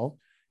meal,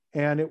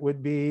 and it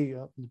would be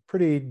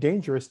pretty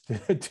dangerous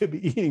to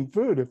be eating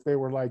food if they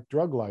were like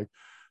drug-like.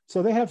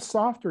 So they have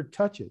softer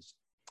touches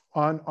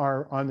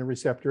on the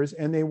receptors,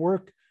 and they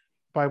work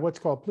by what's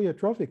called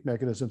pleiotropic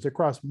mechanisms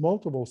across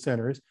multiple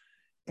centers,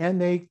 and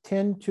they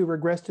tend to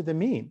regress to the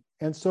mean.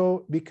 And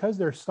so because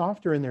they're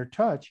softer in their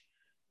touch,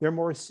 they're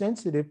more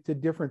sensitive to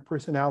different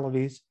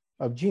personalities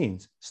of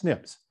genes,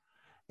 SNPs.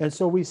 And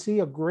so we see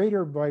a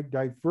greater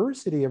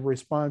diversity of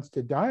response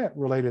to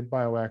diet-related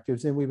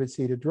bioactives than we would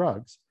see to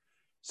drugs.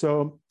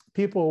 So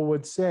people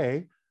would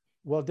say,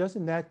 well,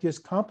 doesn't that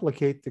just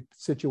complicate the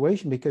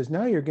situation? Because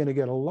now you're going to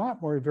get a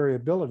lot more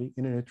variability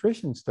in a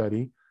nutrition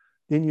study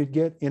than you'd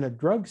get in a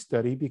drug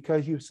study,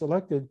 because you've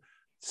selected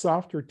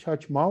softer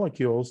touch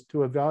molecules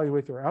to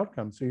evaluate their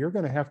outcomes. So you're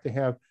going to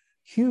have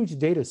huge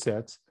data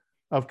sets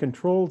of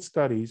controlled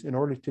studies in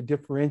order to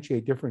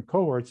differentiate different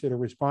cohorts that are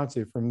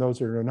responsive from those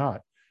that are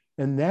not.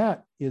 And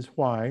that is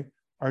why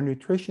our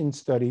nutrition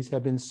studies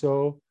have been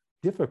so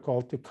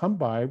difficult to come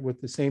by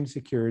with the same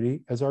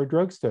security as our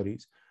drug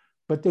studies.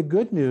 But the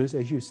good news,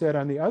 as you said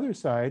on the other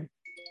side,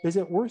 is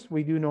at worst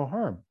we do no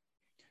harm,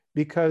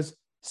 because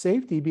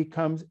safety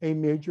becomes a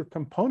major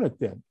component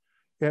then.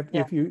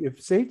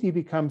 If safety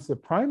becomes the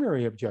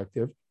primary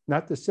objective,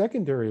 not the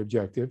secondary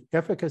objective,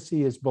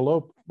 efficacy is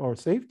below or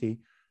safety,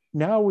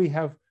 now we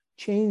have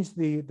changed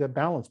the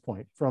balance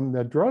point from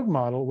the drug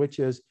model, which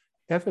is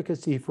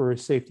efficacy for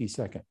safety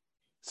second.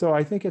 So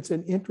I think it's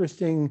an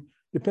interesting,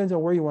 depends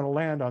on where you want to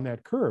land on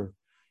that curve.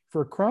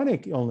 For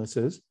chronic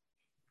illnesses,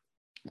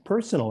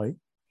 personally,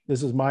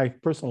 this is my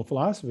personal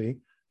philosophy,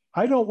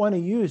 I don't want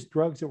to use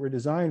drugs that were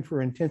designed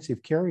for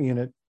intensive care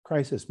unit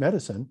crisis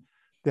medicine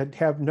that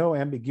have no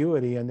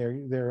ambiguity and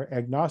they're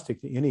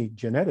agnostic to any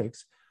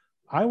genetics.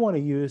 I want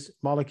to use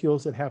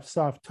molecules that have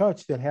soft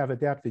touch, that have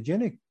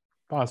adaptogenic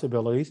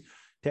possibilities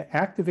to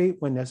activate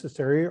when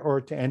necessary or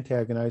to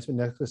antagonize when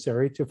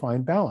necessary to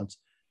find balance.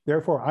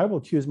 Therefore, I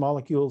will choose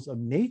molecules of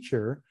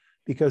nature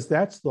because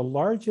that's the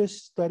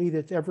largest study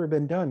that's ever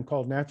been done,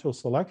 called natural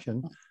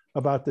selection,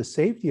 about the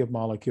safety of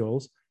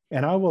molecules.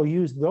 And I will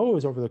use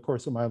those over the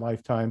course of my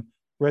lifetime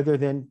rather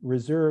than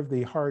reserve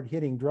the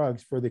hard-hitting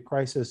drugs for the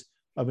crisis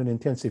of an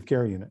intensive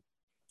care unit.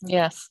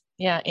 Yes.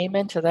 Yeah.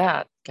 Amen to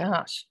that.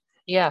 Gosh.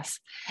 Yes.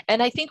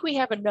 And I think we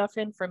have enough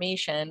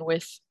information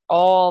with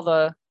all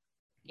the,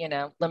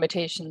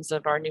 limitations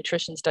of our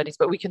nutrition studies,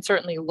 but we can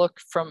certainly look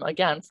from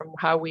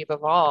how we've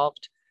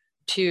evolved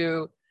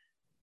to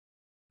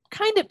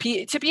kind of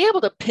be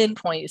able to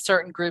pinpoint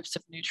certain groups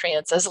of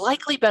nutrients as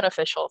likely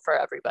beneficial for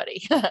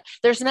everybody.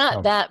 There's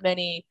not that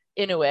many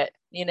Inuit,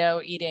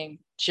 eating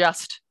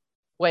just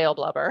whale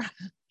blubber.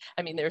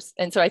 I mean,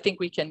 and so I think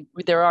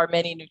there are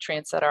many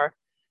nutrients that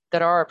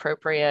are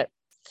appropriate.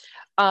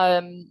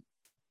 All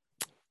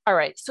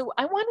right, so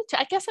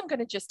I guess I'm going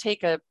to just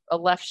take a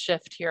left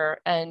shift here,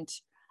 and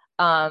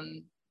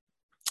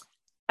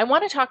I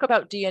want to talk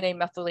about DNA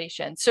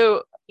methylation.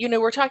 So,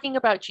 we're talking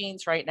about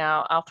genes right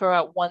now. I'll throw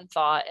out one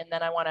thought, and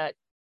then I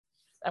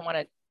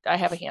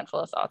have a handful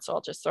of thoughts, so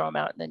I'll just throw them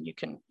out, and then you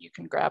can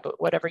grab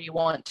whatever you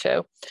want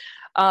to.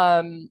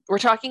 We're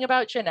talking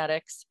about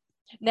genetics.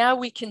 Now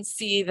we can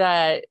see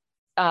that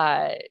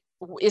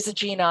is a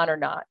gene on or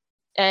not,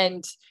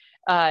 and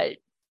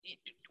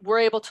we're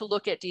able to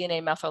look at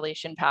DNA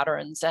methylation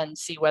patterns and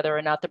see whether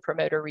or not the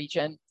promoter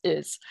region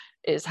is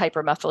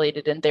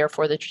hypermethylated, and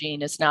therefore the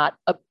gene is not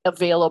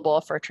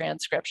available for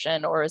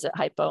transcription, or is it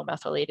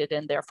hypomethylated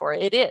and therefore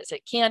it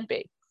can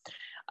be.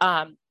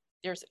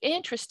 There's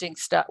interesting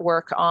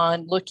work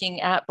on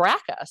looking at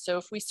BRCA. So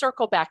if we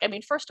circle back,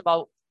 first of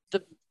all,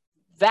 the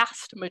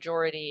vast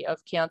majority of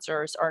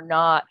cancers are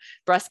not,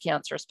 breast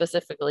cancer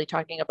specifically,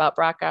 talking about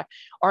BRCA,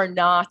 are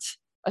not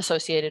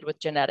associated with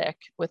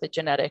a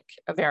genetic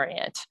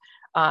variant.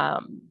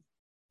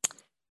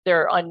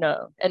 They're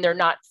unknown and they're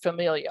not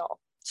familial.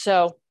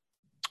 So,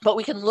 but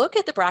we can look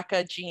at the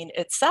BRCA gene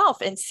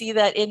itself and see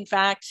that, in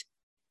fact,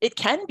 it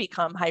can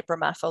become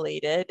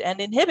hypermethylated and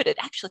inhibited.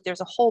 Actually,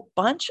 there's a whole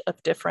bunch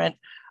of different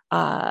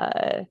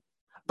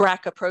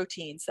BRCA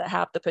proteins that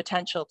have the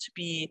potential to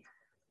be,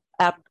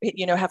 have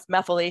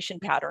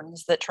methylation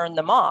patterns that turn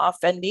them off.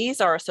 And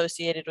these are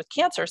associated with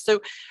cancer.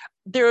 So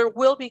there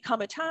will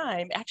become a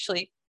time,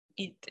 actually,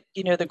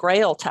 the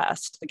GRAIL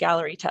test, the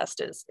Gallery test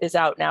is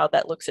out now,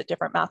 that looks at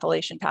different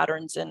methylation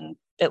patterns in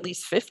at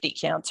least 50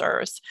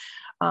 cancers.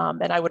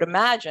 And I would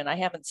imagine, I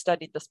haven't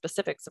studied the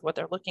specifics of what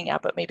they're looking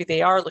at, but maybe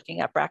they are looking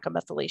at BRCA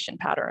methylation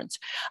patterns.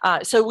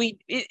 So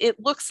it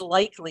looks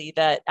likely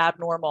that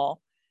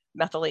abnormal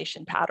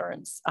methylation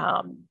patterns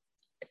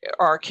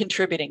are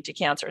contributing to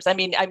cancers. I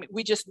mean,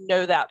 we just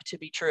know that to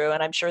be true,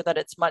 and I'm sure that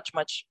it's much,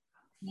 much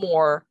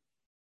more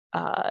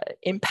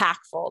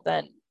impactful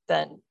than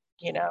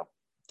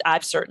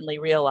I've certainly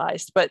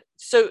realized. But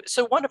so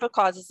one of the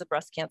causes of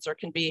breast cancer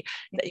can be,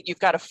 you've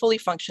got a fully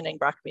functioning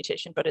BRCA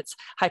mutation, but it's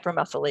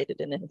hypermethylated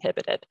and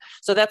inhibited.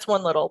 So that's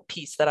one little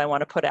piece that I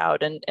want to put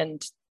out.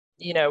 And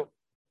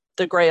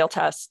the GRAIL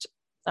test,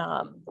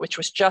 which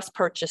was just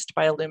purchased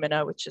by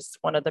Illumina, which is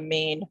one of the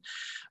main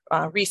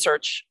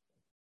research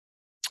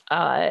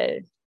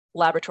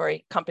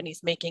laboratory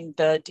companies making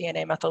the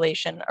DNA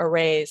methylation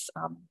arrays.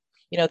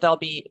 They'll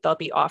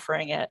be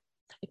offering it.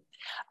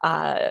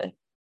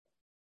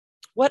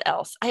 What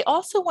else? I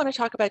also want to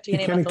talk about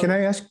DNA methylation.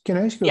 Can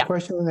I ask you a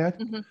question on that?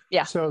 Mm-hmm.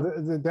 Yeah. So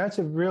that's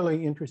a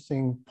really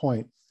interesting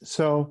point.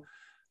 So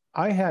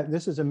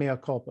this is a mea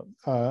culpa.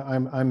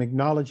 I'm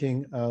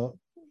acknowledging a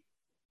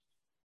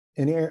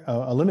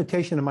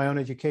limitation in my own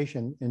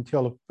education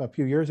until a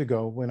few years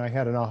ago, when I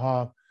had an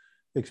aha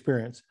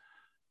experience.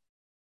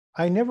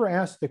 I never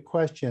asked the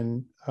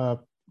question,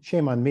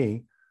 shame on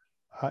me,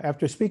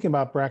 after speaking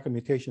about BRCA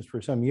mutations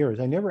for some years,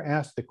 I never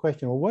asked the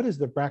question, well, what does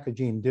the BRCA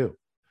gene do?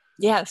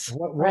 Yes.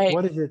 Right.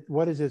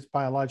 What is its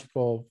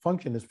biological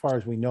function as far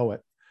as we know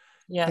it?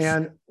 Yes.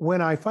 And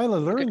when I finally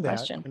learned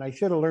that, and I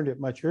should have learned it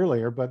much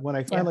earlier, but when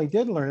I finally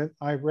did learn it,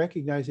 I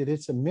recognized that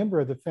it's a member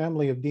of the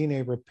family of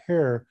DNA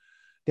repair,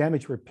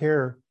 damage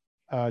repair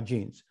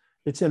genes.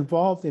 It's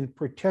involved in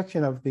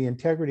protection of the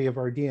integrity of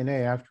our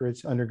DNA after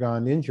it's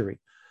undergone injury.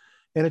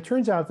 And it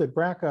turns out that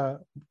BRCA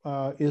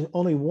is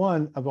only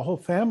one of a whole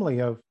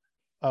family of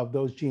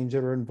those genes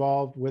that are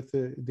involved with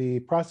the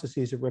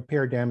processes that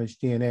repair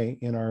damaged DNA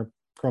in our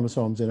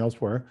chromosomes and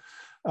elsewhere,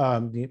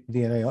 the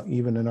DNA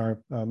even in our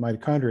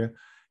mitochondria.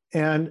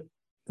 And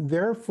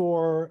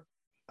therefore,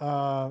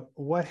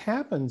 what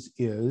happens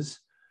is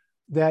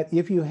that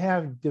if you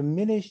have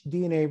diminished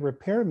DNA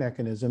repair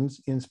mechanisms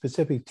in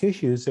specific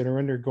tissues that are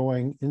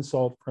undergoing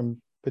insult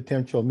from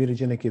potential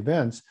mutagenic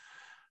events,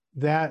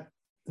 that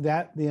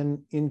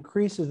then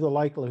increases the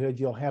likelihood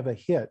you'll have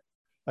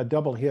a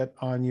double hit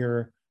on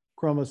your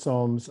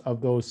chromosomes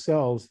of those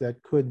cells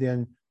that could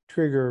then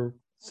trigger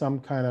some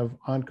kind of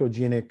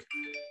oncogenic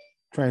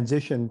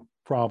transition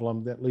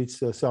problem that leads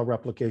to cell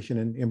replication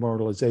and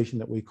immortalization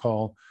that we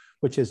call,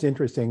 which is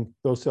interesting.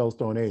 Those cells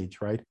don't age,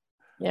 right?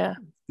 Yeah.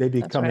 They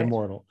become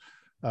immortal,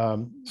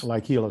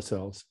 like HeLa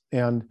cells.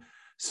 And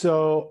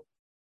so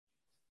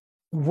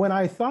when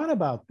I thought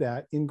about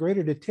that in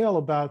greater detail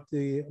about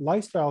the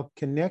lifestyle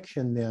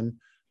connection then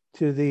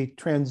to the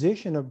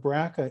transition of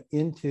BRCA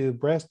into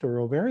breast or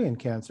ovarian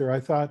cancer, I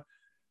thought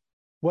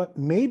what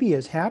maybe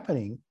is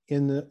happening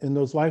in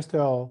those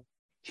lifestyle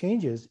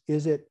changes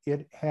is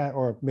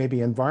or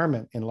maybe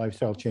environment and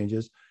lifestyle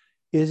changes,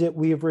 is that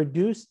we have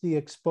reduced the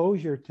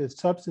exposure to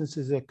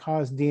substances that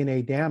cause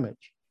DNA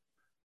damage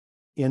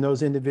in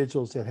those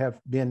individuals that have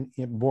been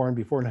born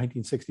before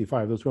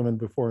 1965, those women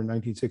before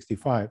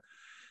 1965.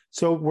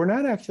 So we're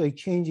not actually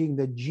changing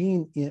the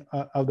gene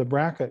of the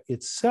BRCA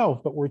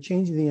itself, but we're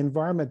changing the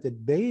environment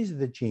that bathes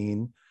the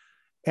gene,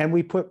 and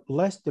we put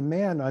less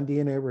demand on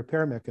DNA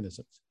repair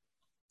mechanisms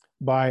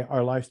by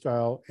our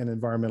lifestyle and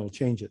environmental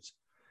changes.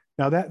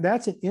 Now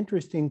that's an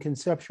interesting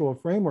conceptual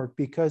framework,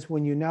 because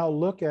when you now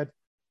look at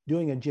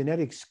doing a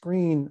genetic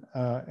screen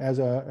as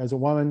a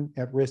woman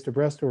at risk of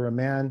breast or a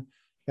man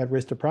at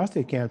risk of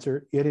prostate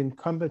cancer, it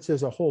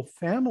encompasses a whole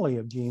family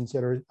of genes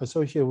that are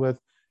associated with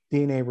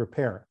DNA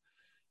repair.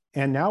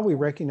 And now we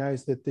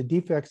recognize that the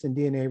defects in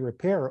DNA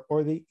repair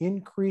or the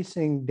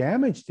increasing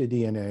damage to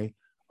DNA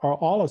are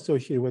all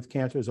associated with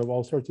cancers of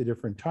all sorts of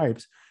different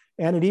types.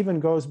 And it even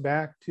goes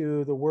back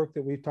to the work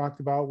that we've talked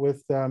about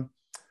with Michael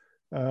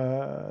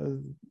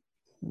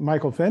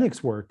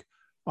Fennick's work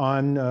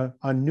on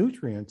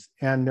nutrients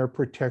and their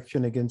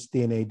protection against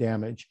DNA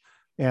damage.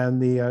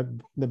 And the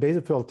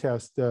basophil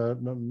test,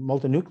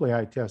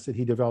 multinuclide test that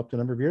he developed a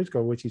number of years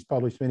ago, which he's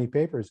published many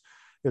papers,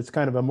 it's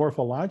kind of a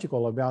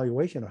morphological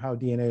evaluation of how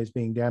DNA is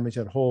being damaged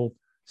at whole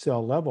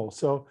cell level.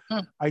 So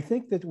I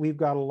think that we've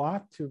got a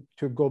lot to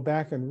go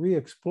back and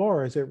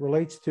re-explore as it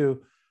relates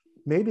to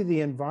maybe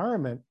the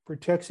environment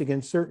protects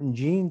against certain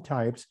gene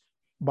types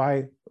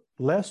by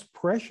less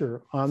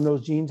pressure on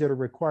those genes that are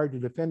required to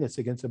defend us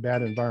against a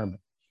bad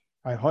environment.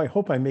 I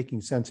hope I'm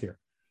making sense here.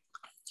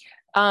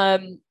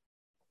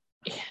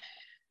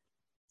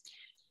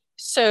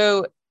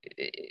 So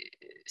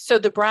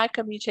the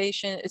BRCA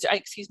mutation, so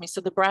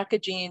the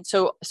BRCA gene,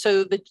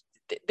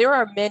 there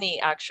are many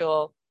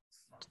actual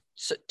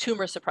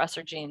tumor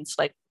suppressor genes,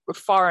 like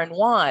far and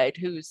wide,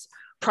 whose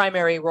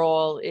primary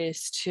role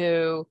is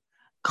to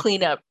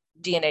clean up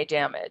DNA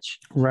damage.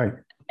 Right.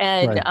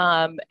 And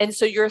right. And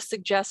so you're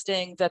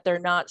suggesting that they're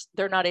not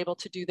able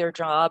to do their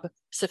job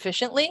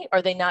sufficiently?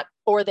 Are they not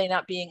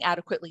being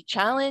adequately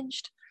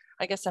challenged?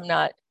 I guess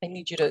I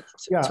need you to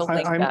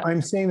link that.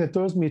 I'm saying that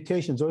those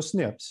mutations, those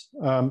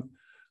SNPs,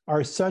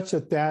 are such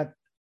that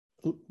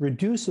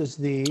reduces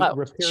the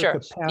repair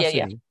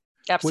capacity,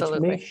 Absolutely,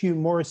 which makes you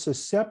more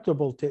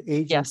susceptible to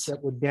agents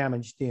that would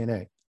damage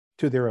DNA,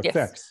 to their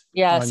effects.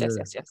 Yes.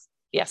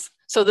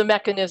 So the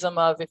mechanism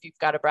of, if you've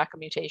got a BRCA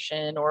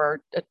mutation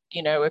or a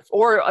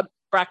BRCA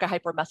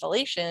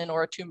hypermethylation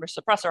or a tumor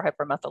suppressor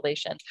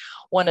hypermethylation,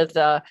 one of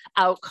the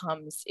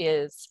outcomes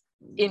is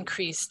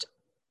increased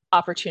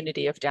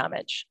opportunity of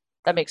damage.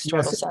 That makes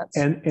total sense.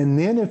 And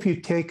then if you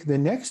take the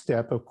next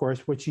step, of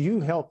course, which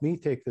you helped me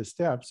take the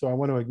step, so I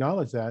want to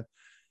acknowledge that,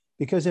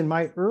 because in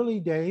my early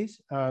days,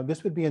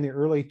 this would be in the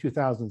early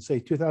 2000s, say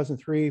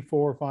 2003,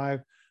 4,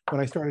 5,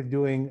 when I started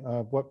doing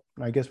what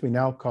I guess we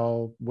now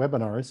call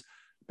webinars.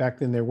 Back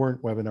then there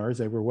weren't webinars,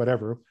 they were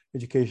whatever,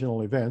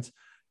 educational events.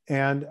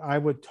 And I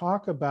would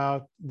talk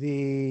about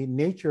the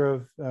nature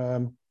of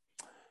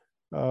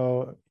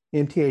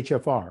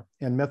MTHFR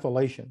and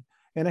methylation.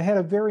 And I had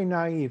a very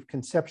naive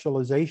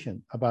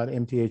conceptualization about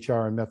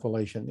MTHR and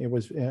methylation. It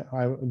was,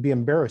 I would be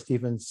embarrassed to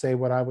even say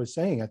what I was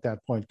saying at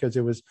that point, because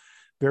it was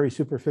very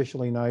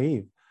superficially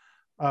naive.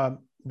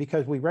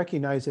 Because we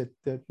recognize that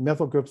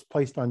methyl groups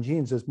placed on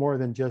genes is more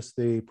than just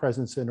the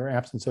presence or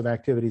absence of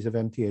activities of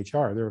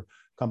MTHR. There are,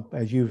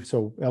 as you've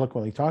so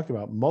eloquently talked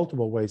about,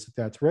 multiple ways that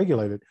that's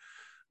regulated.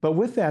 But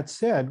with that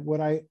said, what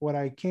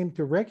I came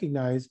to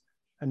recognize,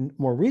 and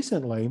more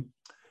recently,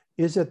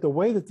 is that the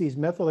way that these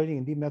methylating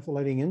and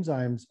demethylating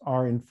enzymes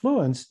are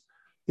influenced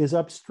is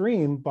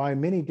upstream by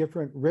many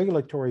different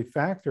regulatory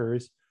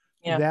factors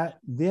that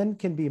then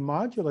can be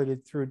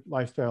modulated through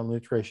lifestyle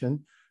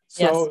nutrition.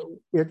 So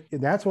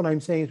that's what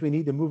I'm saying is we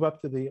need to move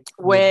up to the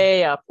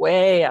way up.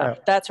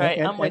 That's right.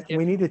 I'm with you.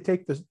 We need to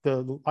take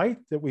the light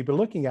that we've been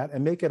looking at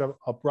and make it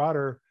a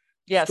broader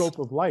scope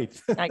of light.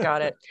 I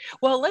got it.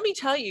 Well, let me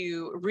tell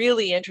you,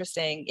 really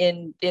interesting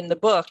in the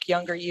book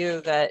Younger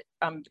You that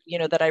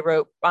that I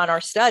wrote on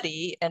our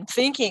study, and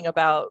thinking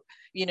about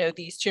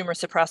these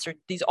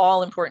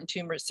all important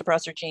tumor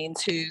suppressor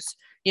genes whose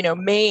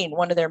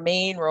one of their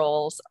main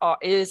roles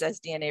is as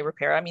DNA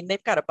repair. I mean,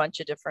 they've got a bunch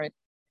of different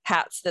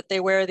hats that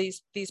they wear,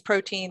 these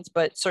proteins,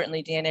 but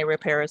certainly DNA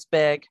repair is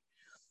big.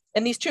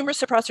 And these tumor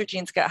suppressor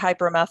genes get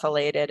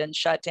hypermethylated and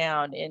shut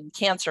down in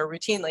cancer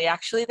routinely.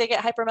 Actually, they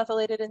get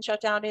hypermethylated and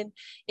shut down in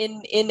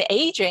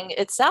aging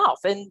itself.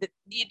 And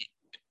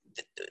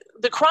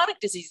the chronic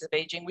disease of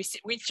aging,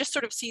 we just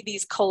sort of see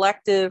these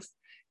collective,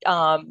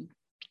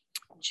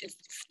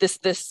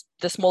 this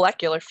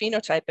molecular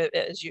phenotype,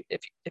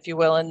 if you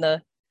will, in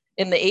the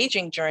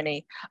aging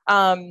journey.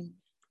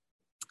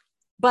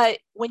 But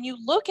when you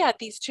look at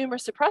these tumor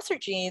suppressor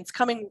genes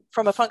coming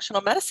from a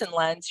functional medicine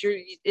lens,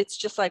 it's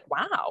just like,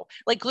 wow,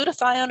 like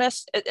glutathione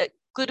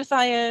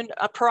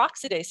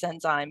peroxidase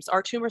enzymes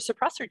are tumor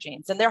suppressor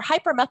genes, and they're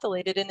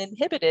hypermethylated and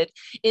inhibited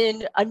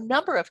in a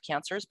number of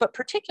cancers, but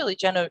particularly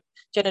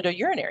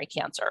genitourinary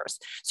cancers.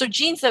 So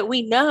genes that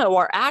we know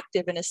are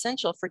active and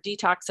essential for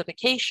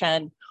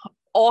detoxification,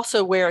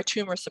 also where a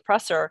tumor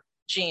suppressor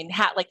gene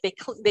like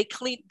they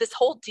clean this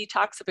whole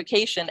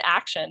detoxification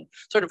action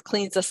sort of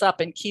cleans us up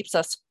and keeps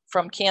us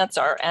from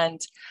cancer. And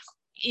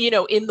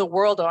in the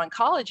world of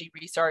oncology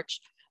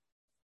research,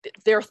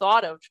 they're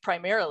thought of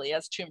primarily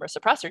as tumor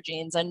suppressor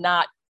genes, and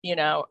not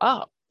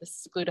oh, this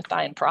is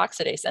glutathione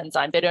peroxidase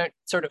enzyme. They don't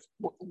sort of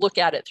look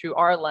at it through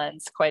our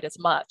lens quite as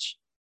much.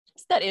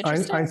 Is that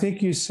interesting? I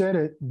think you said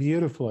it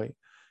beautifully.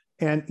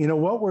 And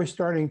what we're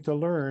starting to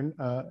learn,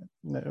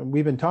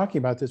 we've been talking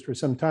about this for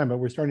some time, but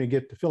we're starting to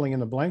get to filling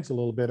in the blanks a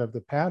little bit of the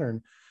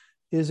pattern,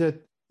 is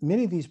that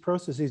many of these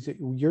processes that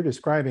you're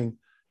describing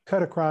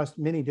cut across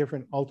many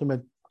different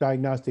ultimate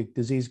diagnostic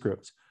disease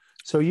groups.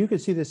 So you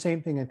could see the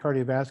same thing in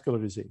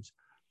cardiovascular disease.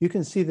 You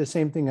can see the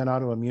same thing in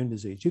autoimmune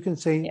disease. You can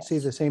see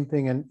the same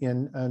thing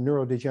in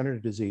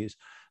neurodegenerative disease.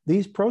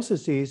 These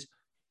processes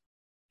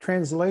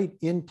translate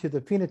into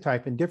the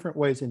phenotype in different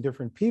ways in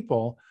different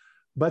people,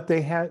 but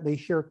they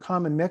share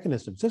common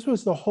mechanisms. This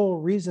was the whole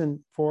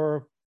reason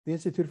for the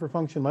Institute for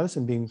Functional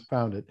Medicine being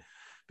founded,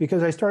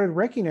 because I started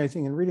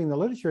recognizing and reading the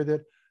literature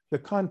that the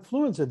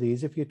confluence of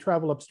these, if you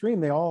travel upstream,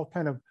 they all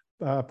kind of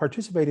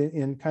participate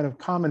in kind of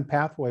common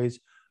pathways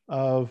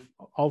of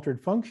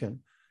altered function.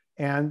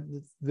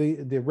 And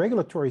the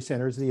regulatory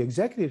centers, the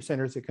executive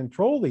centers that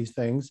control these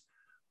things,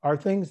 are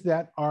things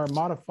that are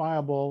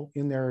modifiable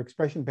in their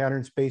expression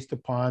patterns based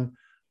upon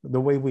the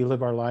way we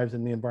live our lives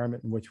and the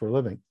environment in which we're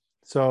living.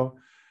 So,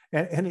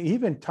 and it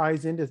even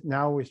ties into,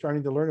 now we're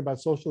starting to learn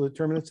about social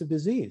determinants of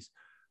disease,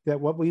 that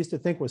what we used to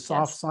think was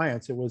soft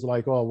science, it was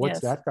like, oh, what's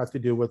that got to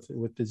do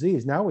with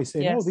disease? Now we say,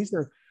 no, these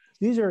are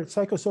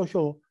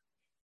psychosocial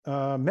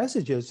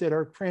messages that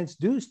are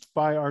transduced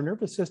by our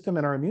nervous system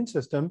and our immune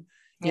system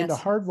into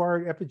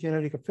hardwired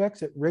epigenetic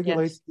effects that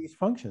regulate these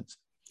functions.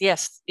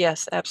 Yes,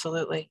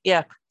 absolutely.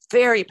 Yeah,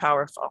 very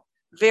powerful,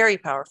 very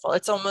powerful.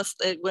 It's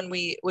almost, when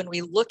we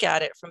look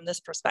at it from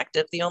this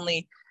perspective, the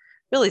only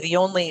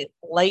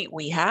light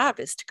we have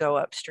is to go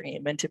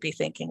upstream and to be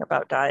thinking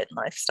about diet and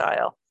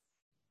lifestyle.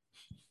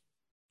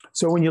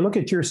 So when you look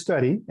at your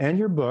study and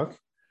your book,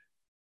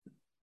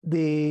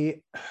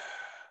 the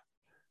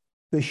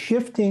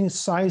shifting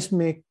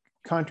seismic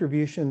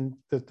contribution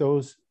that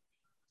those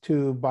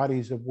two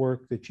bodies of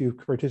work that you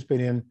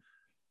participate in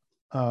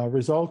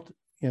result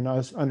in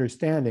us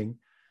understanding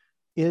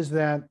is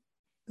that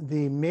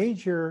the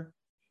major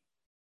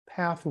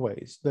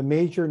pathways, the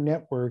major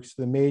networks,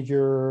 the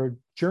major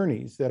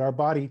journeys that our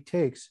body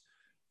takes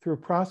through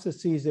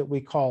processes that we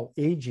call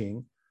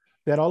aging,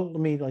 that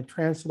ultimately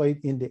translate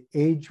into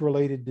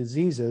age-related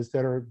diseases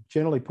that are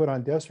generally put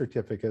on death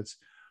certificates,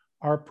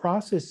 are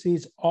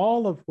processes,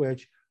 all of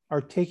which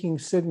are taking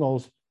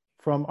signals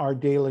from our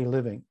daily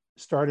living,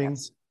 starting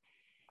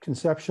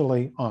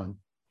conceptually on.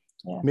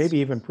 Maybe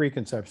even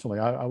preconceptually.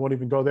 I won't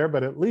even go there,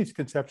 but at least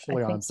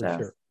conceptually on for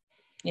sure.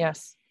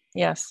 Yes.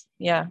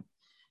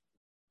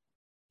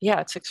 Yeah,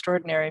 it's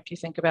extraordinary if you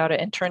think about it,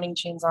 and turning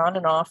genes on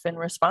and off in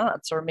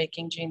response, or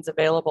making genes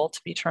available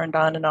to be turned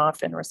on and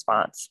off in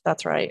response.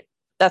 That's right.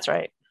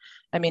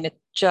 I mean, it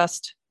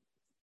just,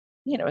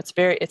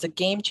 it's a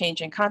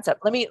game-changing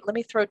concept. Let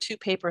me throw two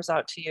papers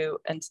out to you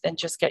and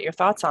just get your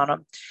thoughts on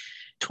them.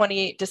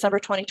 December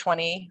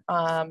 2020,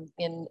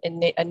 in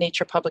a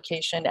Nature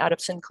publication out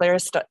of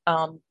Sinclair's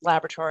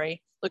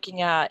laboratory,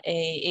 looking at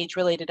a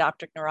age-related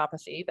optic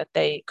neuropathy that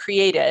they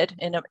created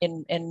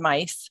in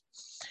mice.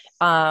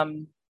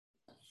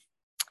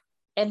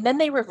 And then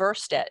they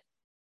reversed it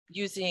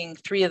using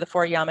 3 of the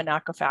 4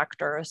 Yamanaka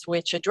factors,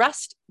 which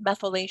addressed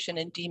methylation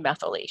and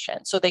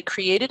demethylation. So they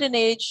created an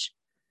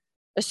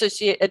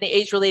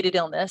age-related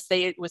illness.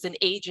 It was an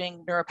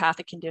aging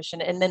neuropathic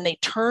condition, and then they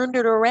turned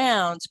it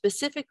around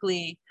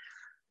specifically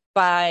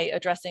by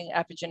addressing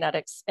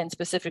epigenetics, and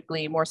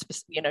specifically more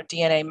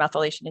DNA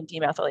methylation and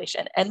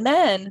demethylation.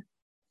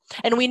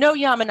 And we know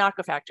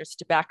Yamanaka factors,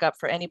 to back up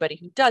for anybody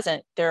who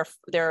doesn't. They're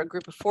a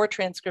group of 4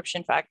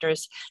 transcription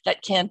factors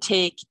that can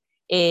take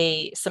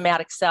a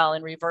somatic cell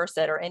and reverse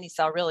it, or any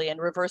cell really, and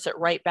reverse it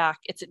right back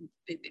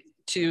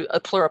to a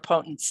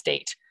pluripotent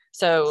state.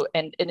 So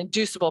an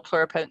inducible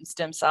pluripotent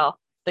stem cell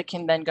that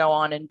can then go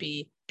on and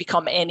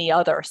become any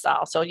other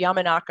cell. So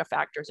Yamanaka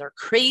factors are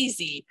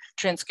crazy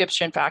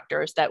transcription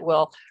factors that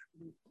will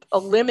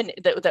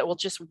eliminate, that will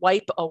just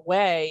wipe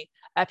away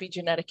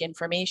epigenetic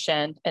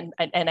information. And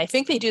I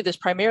think they do this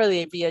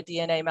primarily via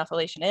DNA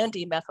methylation and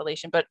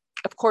demethylation, but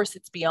of course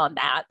it's beyond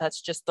that. That's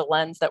just the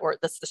lens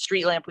that's the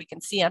street lamp we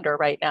can see under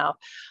right now,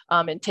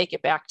 and take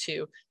it back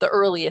to the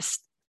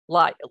earliest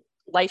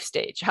life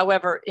stage.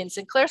 However, in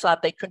Sinclair's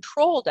lab, they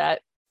controlled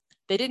it.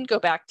 they didn't go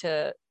back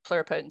to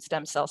pluripotent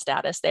stem cell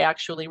status. They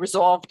actually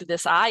resolved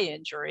this eye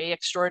injury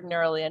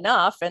extraordinarily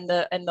enough, and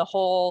the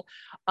whole,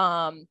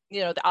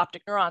 the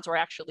optic neurons were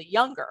actually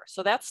younger.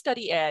 So that's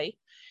study A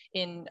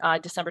in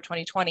December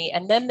 2020.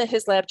 And then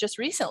his lab just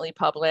recently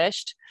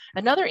published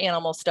another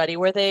animal study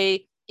where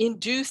they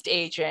induced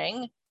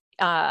aging,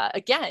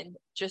 again,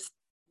 just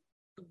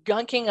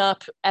gunking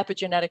up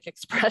epigenetic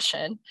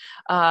expression,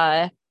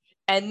 and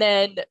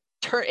then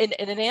in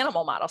an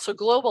animal model. So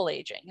global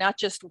aging, not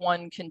just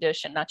one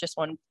condition, not just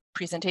one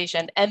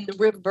presentation, and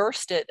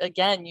reversed it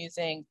again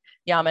using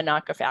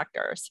Yamanaka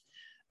factors.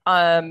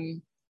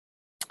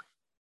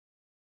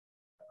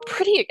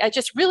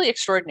 Just really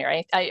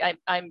extraordinary.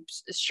 I'm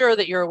sure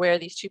that you're aware of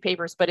these two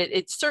papers, but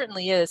it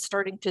certainly is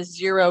starting to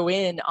zero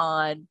in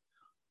on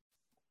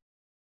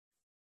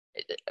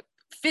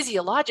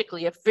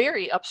physiologically a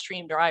very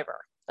upstream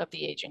driver of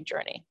the aging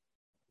journey.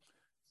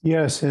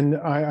 Yes, and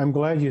I'm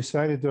glad you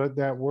cited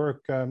that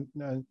work.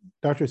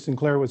 Dr.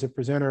 Sinclair was a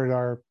presenter at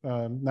our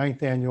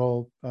 9th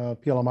annual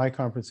PLMI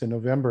conference in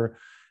November,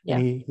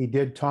 and he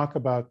did talk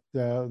about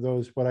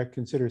those, what I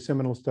consider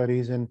seminal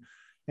studies, and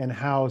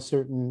how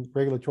certain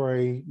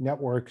regulatory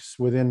networks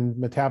within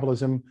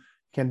metabolism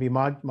can be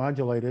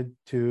modulated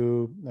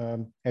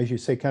to, as you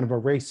say, kind of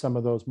erase some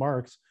of those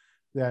marks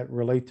that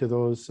relate to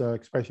those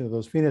expression of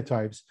those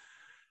phenotypes.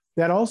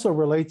 That also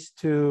relates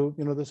to,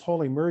 this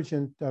whole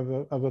emergence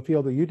of a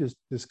field that you just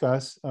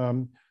discussed,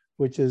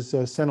 which is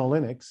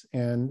senolytics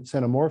and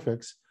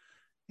xenomorphics.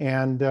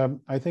 And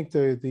I think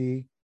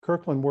the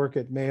Kirkland work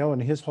at Mayo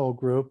and his whole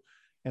group,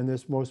 and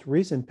this most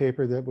recent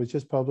paper that was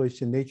just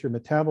published in Nature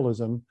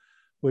Metabolism,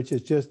 which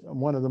is just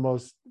one of the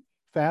most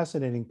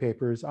fascinating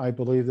papers, I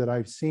believe, that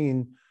I've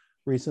seen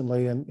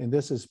recently. And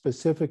this is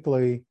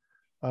specifically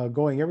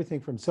going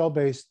everything from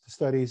cell-based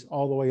studies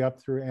all the way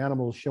up through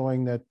animals,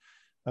 showing that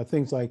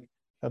things like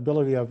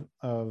ability of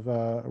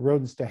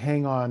rodents to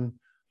hang on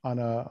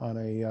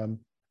a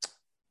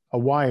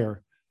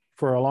wire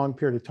for a long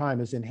period of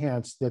time is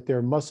enhanced, that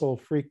their muscle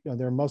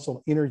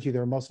energy,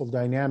 their muscle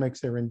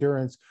dynamics, their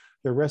endurance,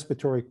 their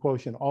respiratory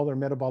quotient, all their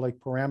metabolic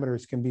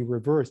parameters can be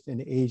reversed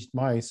in aged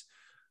mice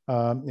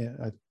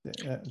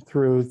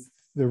through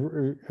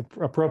the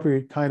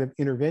appropriate kind of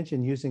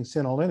intervention using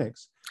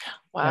senolytics.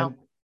 Wow.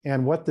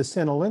 And what the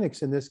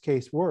senolytics in this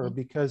case were,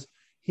 because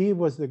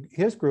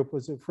his group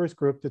was the first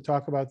group to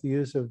talk about the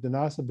use of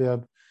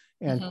denosumab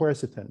and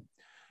quercetin.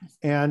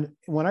 And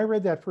when I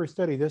read that first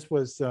study, this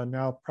was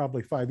now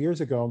probably 5 years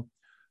ago,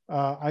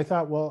 I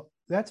thought, well,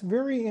 that's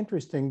very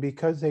interesting,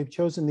 because they've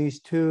chosen these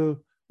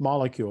two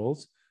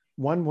molecules,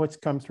 one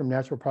which comes from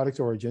natural products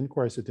origin,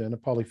 quercetin, a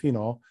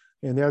polyphenol,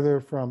 and the other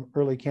from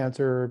early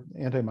cancer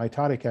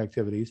antimitotic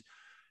activities.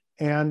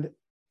 And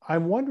I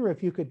wonder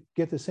if you could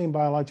get the same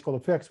biological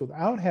effects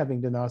without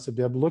having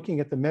denosumab, looking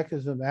at the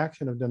mechanism of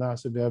action of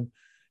denosumab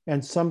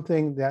and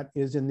something that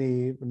is in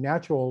the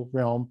natural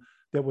realm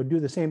that would do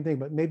the same thing,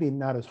 but maybe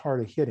not as hard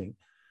a hitting.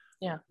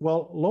 Yeah.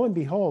 Well, lo and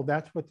behold,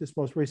 that's what this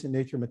most recent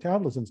Nature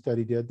Metabolism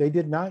study did. They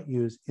did not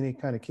use any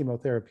kind of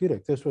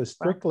chemotherapeutic. This was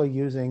strictly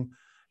using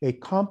a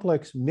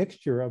complex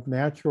mixture of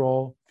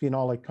natural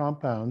phenolic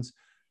compounds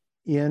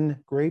in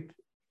grape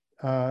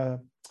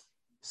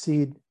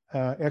seed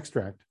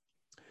extract.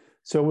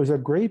 So it was a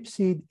grape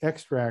seed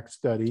extract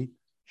study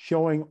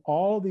showing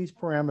all these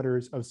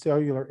parameters of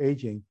cellular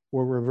aging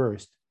were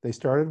reversed. They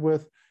started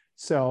with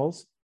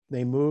cells,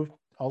 they moved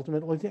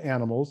ultimately to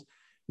animals.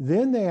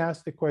 Then they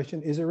asked the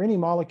question, is there any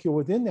molecule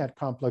within that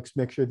complex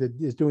mixture that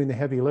is doing the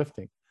heavy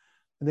lifting?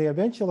 And they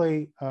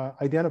eventually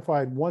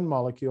identified one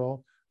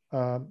molecule,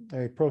 a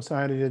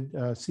procyanidin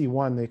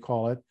C1, they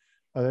call it.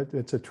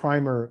 It's a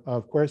trimer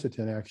of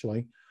quercetin,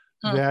 actually.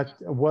 That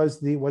was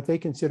what they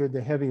considered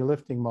the heavy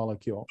lifting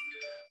molecule.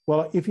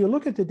 Well, if you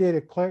look at the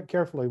data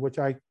carefully, which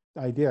I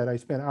did, I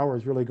spent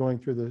hours really going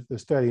through the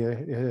study.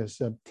 It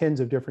has tens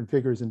of different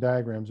figures and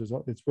diagrams.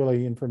 It's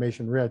really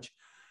information rich.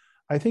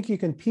 I think you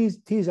can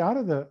tease out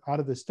of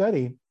the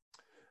study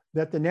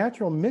that the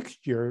natural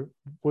mixture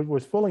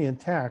was fully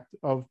intact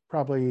of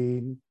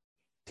probably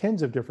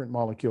tens of different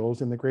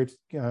molecules in the grape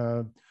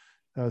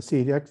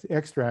seed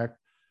extract.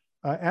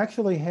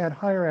 Actually had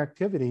higher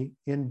activity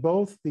in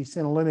both the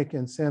senolytic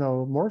and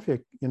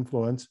xenomorphic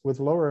influence with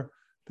lower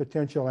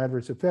potential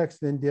adverse effects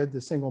than did the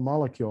single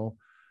molecule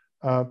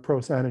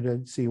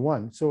procyanidin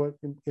C1. So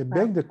it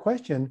begged the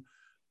question,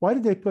 why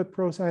did they put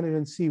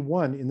procyanidin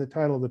C1 in the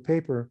title of the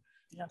paper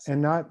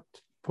and not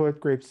put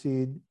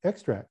grapeseed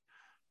extract?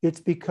 It's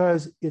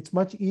because it's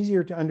much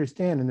easier to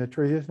understand in the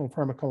traditional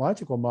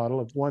pharmacological model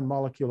of one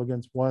molecule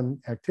against one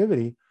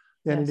activity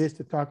than it is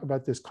to talk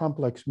about this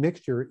complex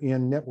mixture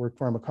in network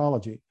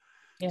pharmacology.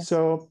 Yes.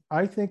 So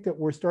I think that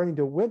we're starting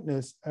to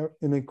witness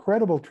an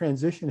incredible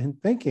transition in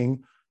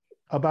thinking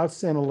about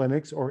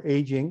senolytics or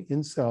aging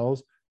in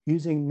cells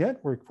using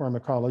network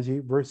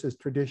pharmacology versus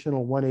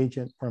traditional one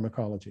agent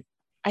pharmacology.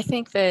 I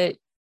think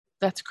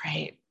that's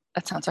great.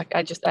 That sounds like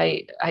I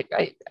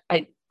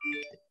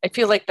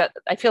feel like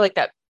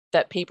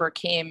that paper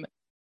came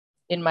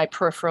in my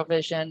peripheral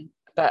vision,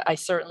 but I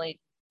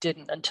certainly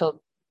didn't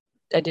until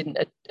I didn't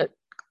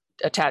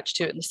attached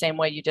to it in the same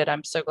way you did.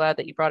 I'm so glad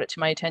that you brought it to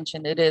my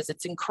attention.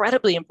 It's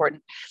incredibly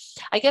important.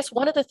 I guess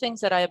one of the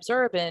things that I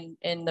observe in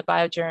the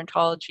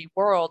biogerontology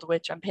world,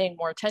 which I'm paying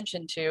more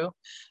attention to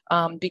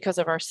because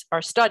of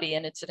our study,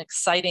 and it's an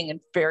exciting and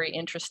very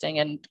interesting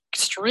and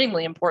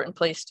extremely important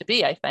place to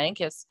be, I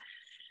think, is,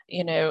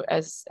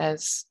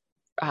 as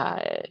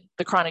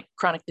the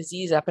chronic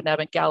disease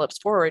epidemic gallops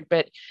forward.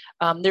 But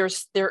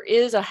there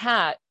is a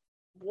hat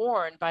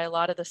worn by a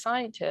lot of the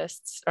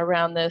scientists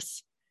around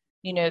this,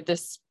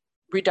 this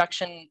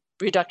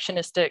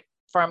reductionistic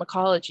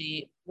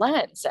pharmacology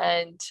lens.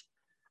 And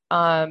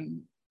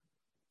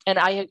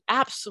I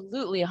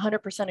absolutely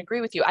 100%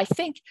 agree with you. I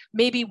think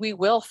maybe we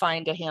will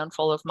find a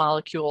handful of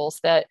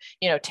molecules that,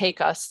 take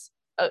us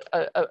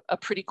a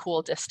pretty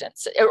cool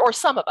distance, or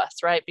some of us,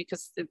 right?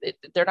 Because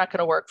they're not going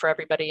to work for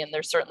everybody, and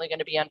there's certainly going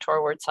to be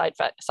untoward side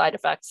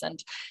effects.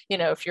 And,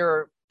 if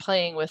you're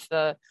playing with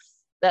the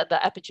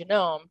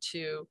epigenome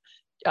to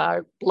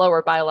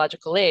lower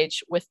biological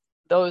age with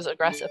those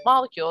aggressive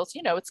molecules,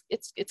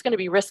 it's going to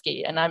be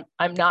risky, and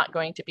I'm not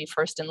going to be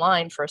first in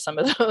line for some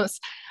of those.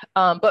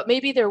 But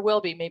maybe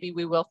maybe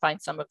we will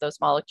find some of those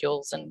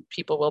molecules, and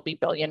people will be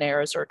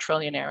billionaires or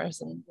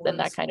trillionaires and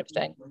that kind of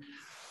thing.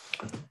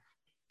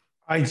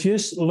 I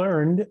just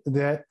learned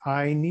that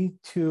I need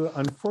to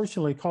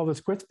unfortunately call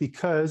this quits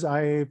because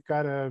I've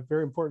got a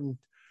very important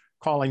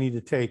call I need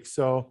to take.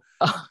 So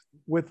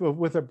with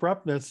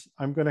abruptness,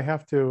 I'm going to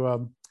have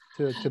to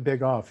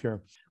beg off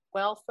here.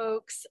 Well,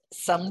 folks,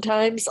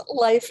 sometimes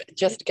life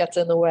just gets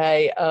in the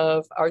way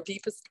of our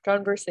deepest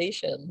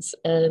conversations.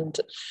 And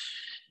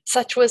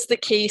such was the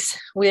case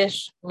with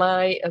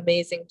my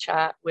amazing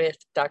chat with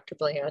Dr.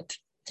 Bland.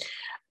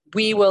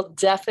 We will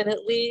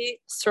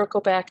definitely circle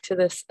back to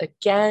this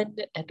again.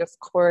 And of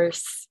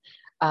course,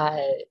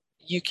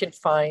 you can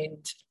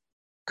find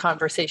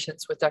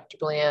conversations with Dr.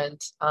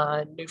 Bland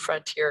on New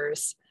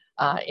Frontiers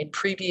in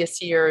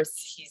previous years.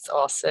 He's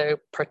also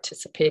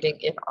participating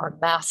in our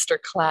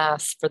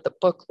masterclass for the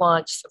book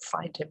launch, so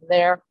find him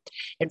there.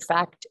 In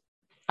fact,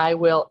 I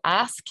will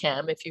ask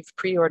him, if you've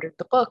pre-ordered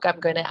the book,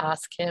 I'm going to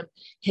ask him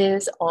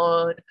his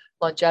own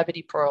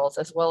longevity pearls,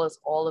 as well as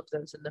all of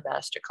those in the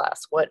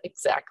masterclass, what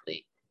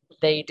exactly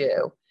they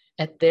do.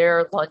 And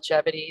their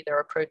longevity, their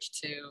approach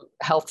to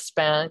health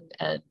span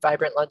and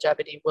vibrant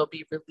longevity will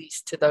be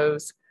released to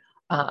those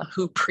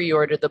who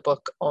pre-order the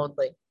book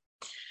only.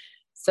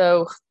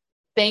 So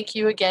thank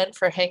you again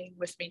for hanging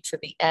with me to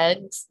the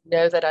end.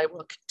 Know that I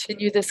will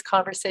continue this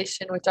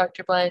conversation with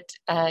Dr. Bland.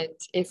 And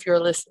if you're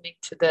listening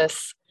to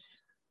this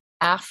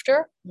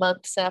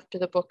months after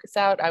the book is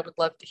out, I would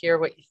love to hear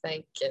what you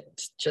think and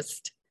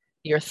just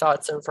your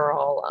thoughts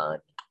overall on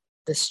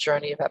this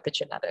journey of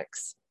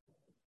epigenetics.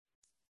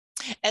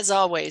 As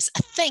always,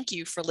 thank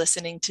you for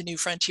listening to New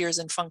Frontiers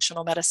in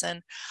Functional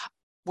Medicine,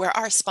 where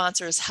our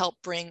sponsors help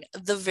bring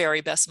the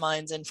very best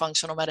minds in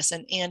functional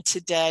medicine, and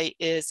today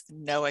is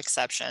no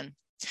exception.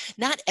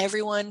 Not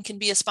everyone can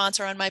be a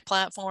sponsor on my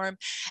platform,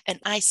 and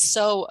I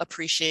so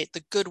appreciate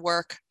the good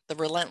work, the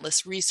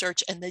relentless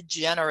research, and the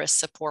generous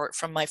support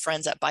from my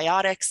friends at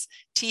Biotics,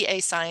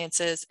 TA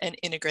Sciences, and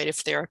Integrative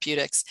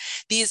Therapeutics.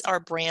 These are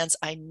brands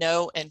I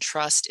know and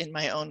trust in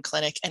my own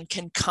clinic and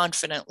can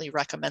confidently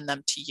recommend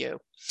them to you.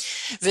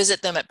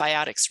 Visit them at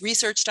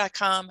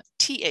bioticsresearch.com,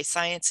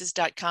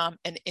 tasciences.com,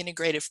 and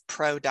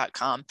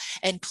integrativepro.com,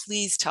 and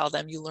please tell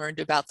them you learned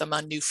about them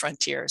on New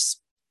Frontiers.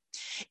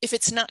 If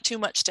it's not too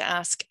much to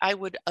ask, I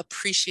would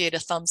appreciate a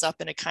thumbs up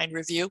and a kind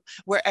review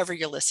wherever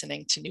you're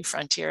listening to New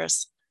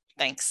Frontiers.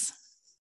 Thanks.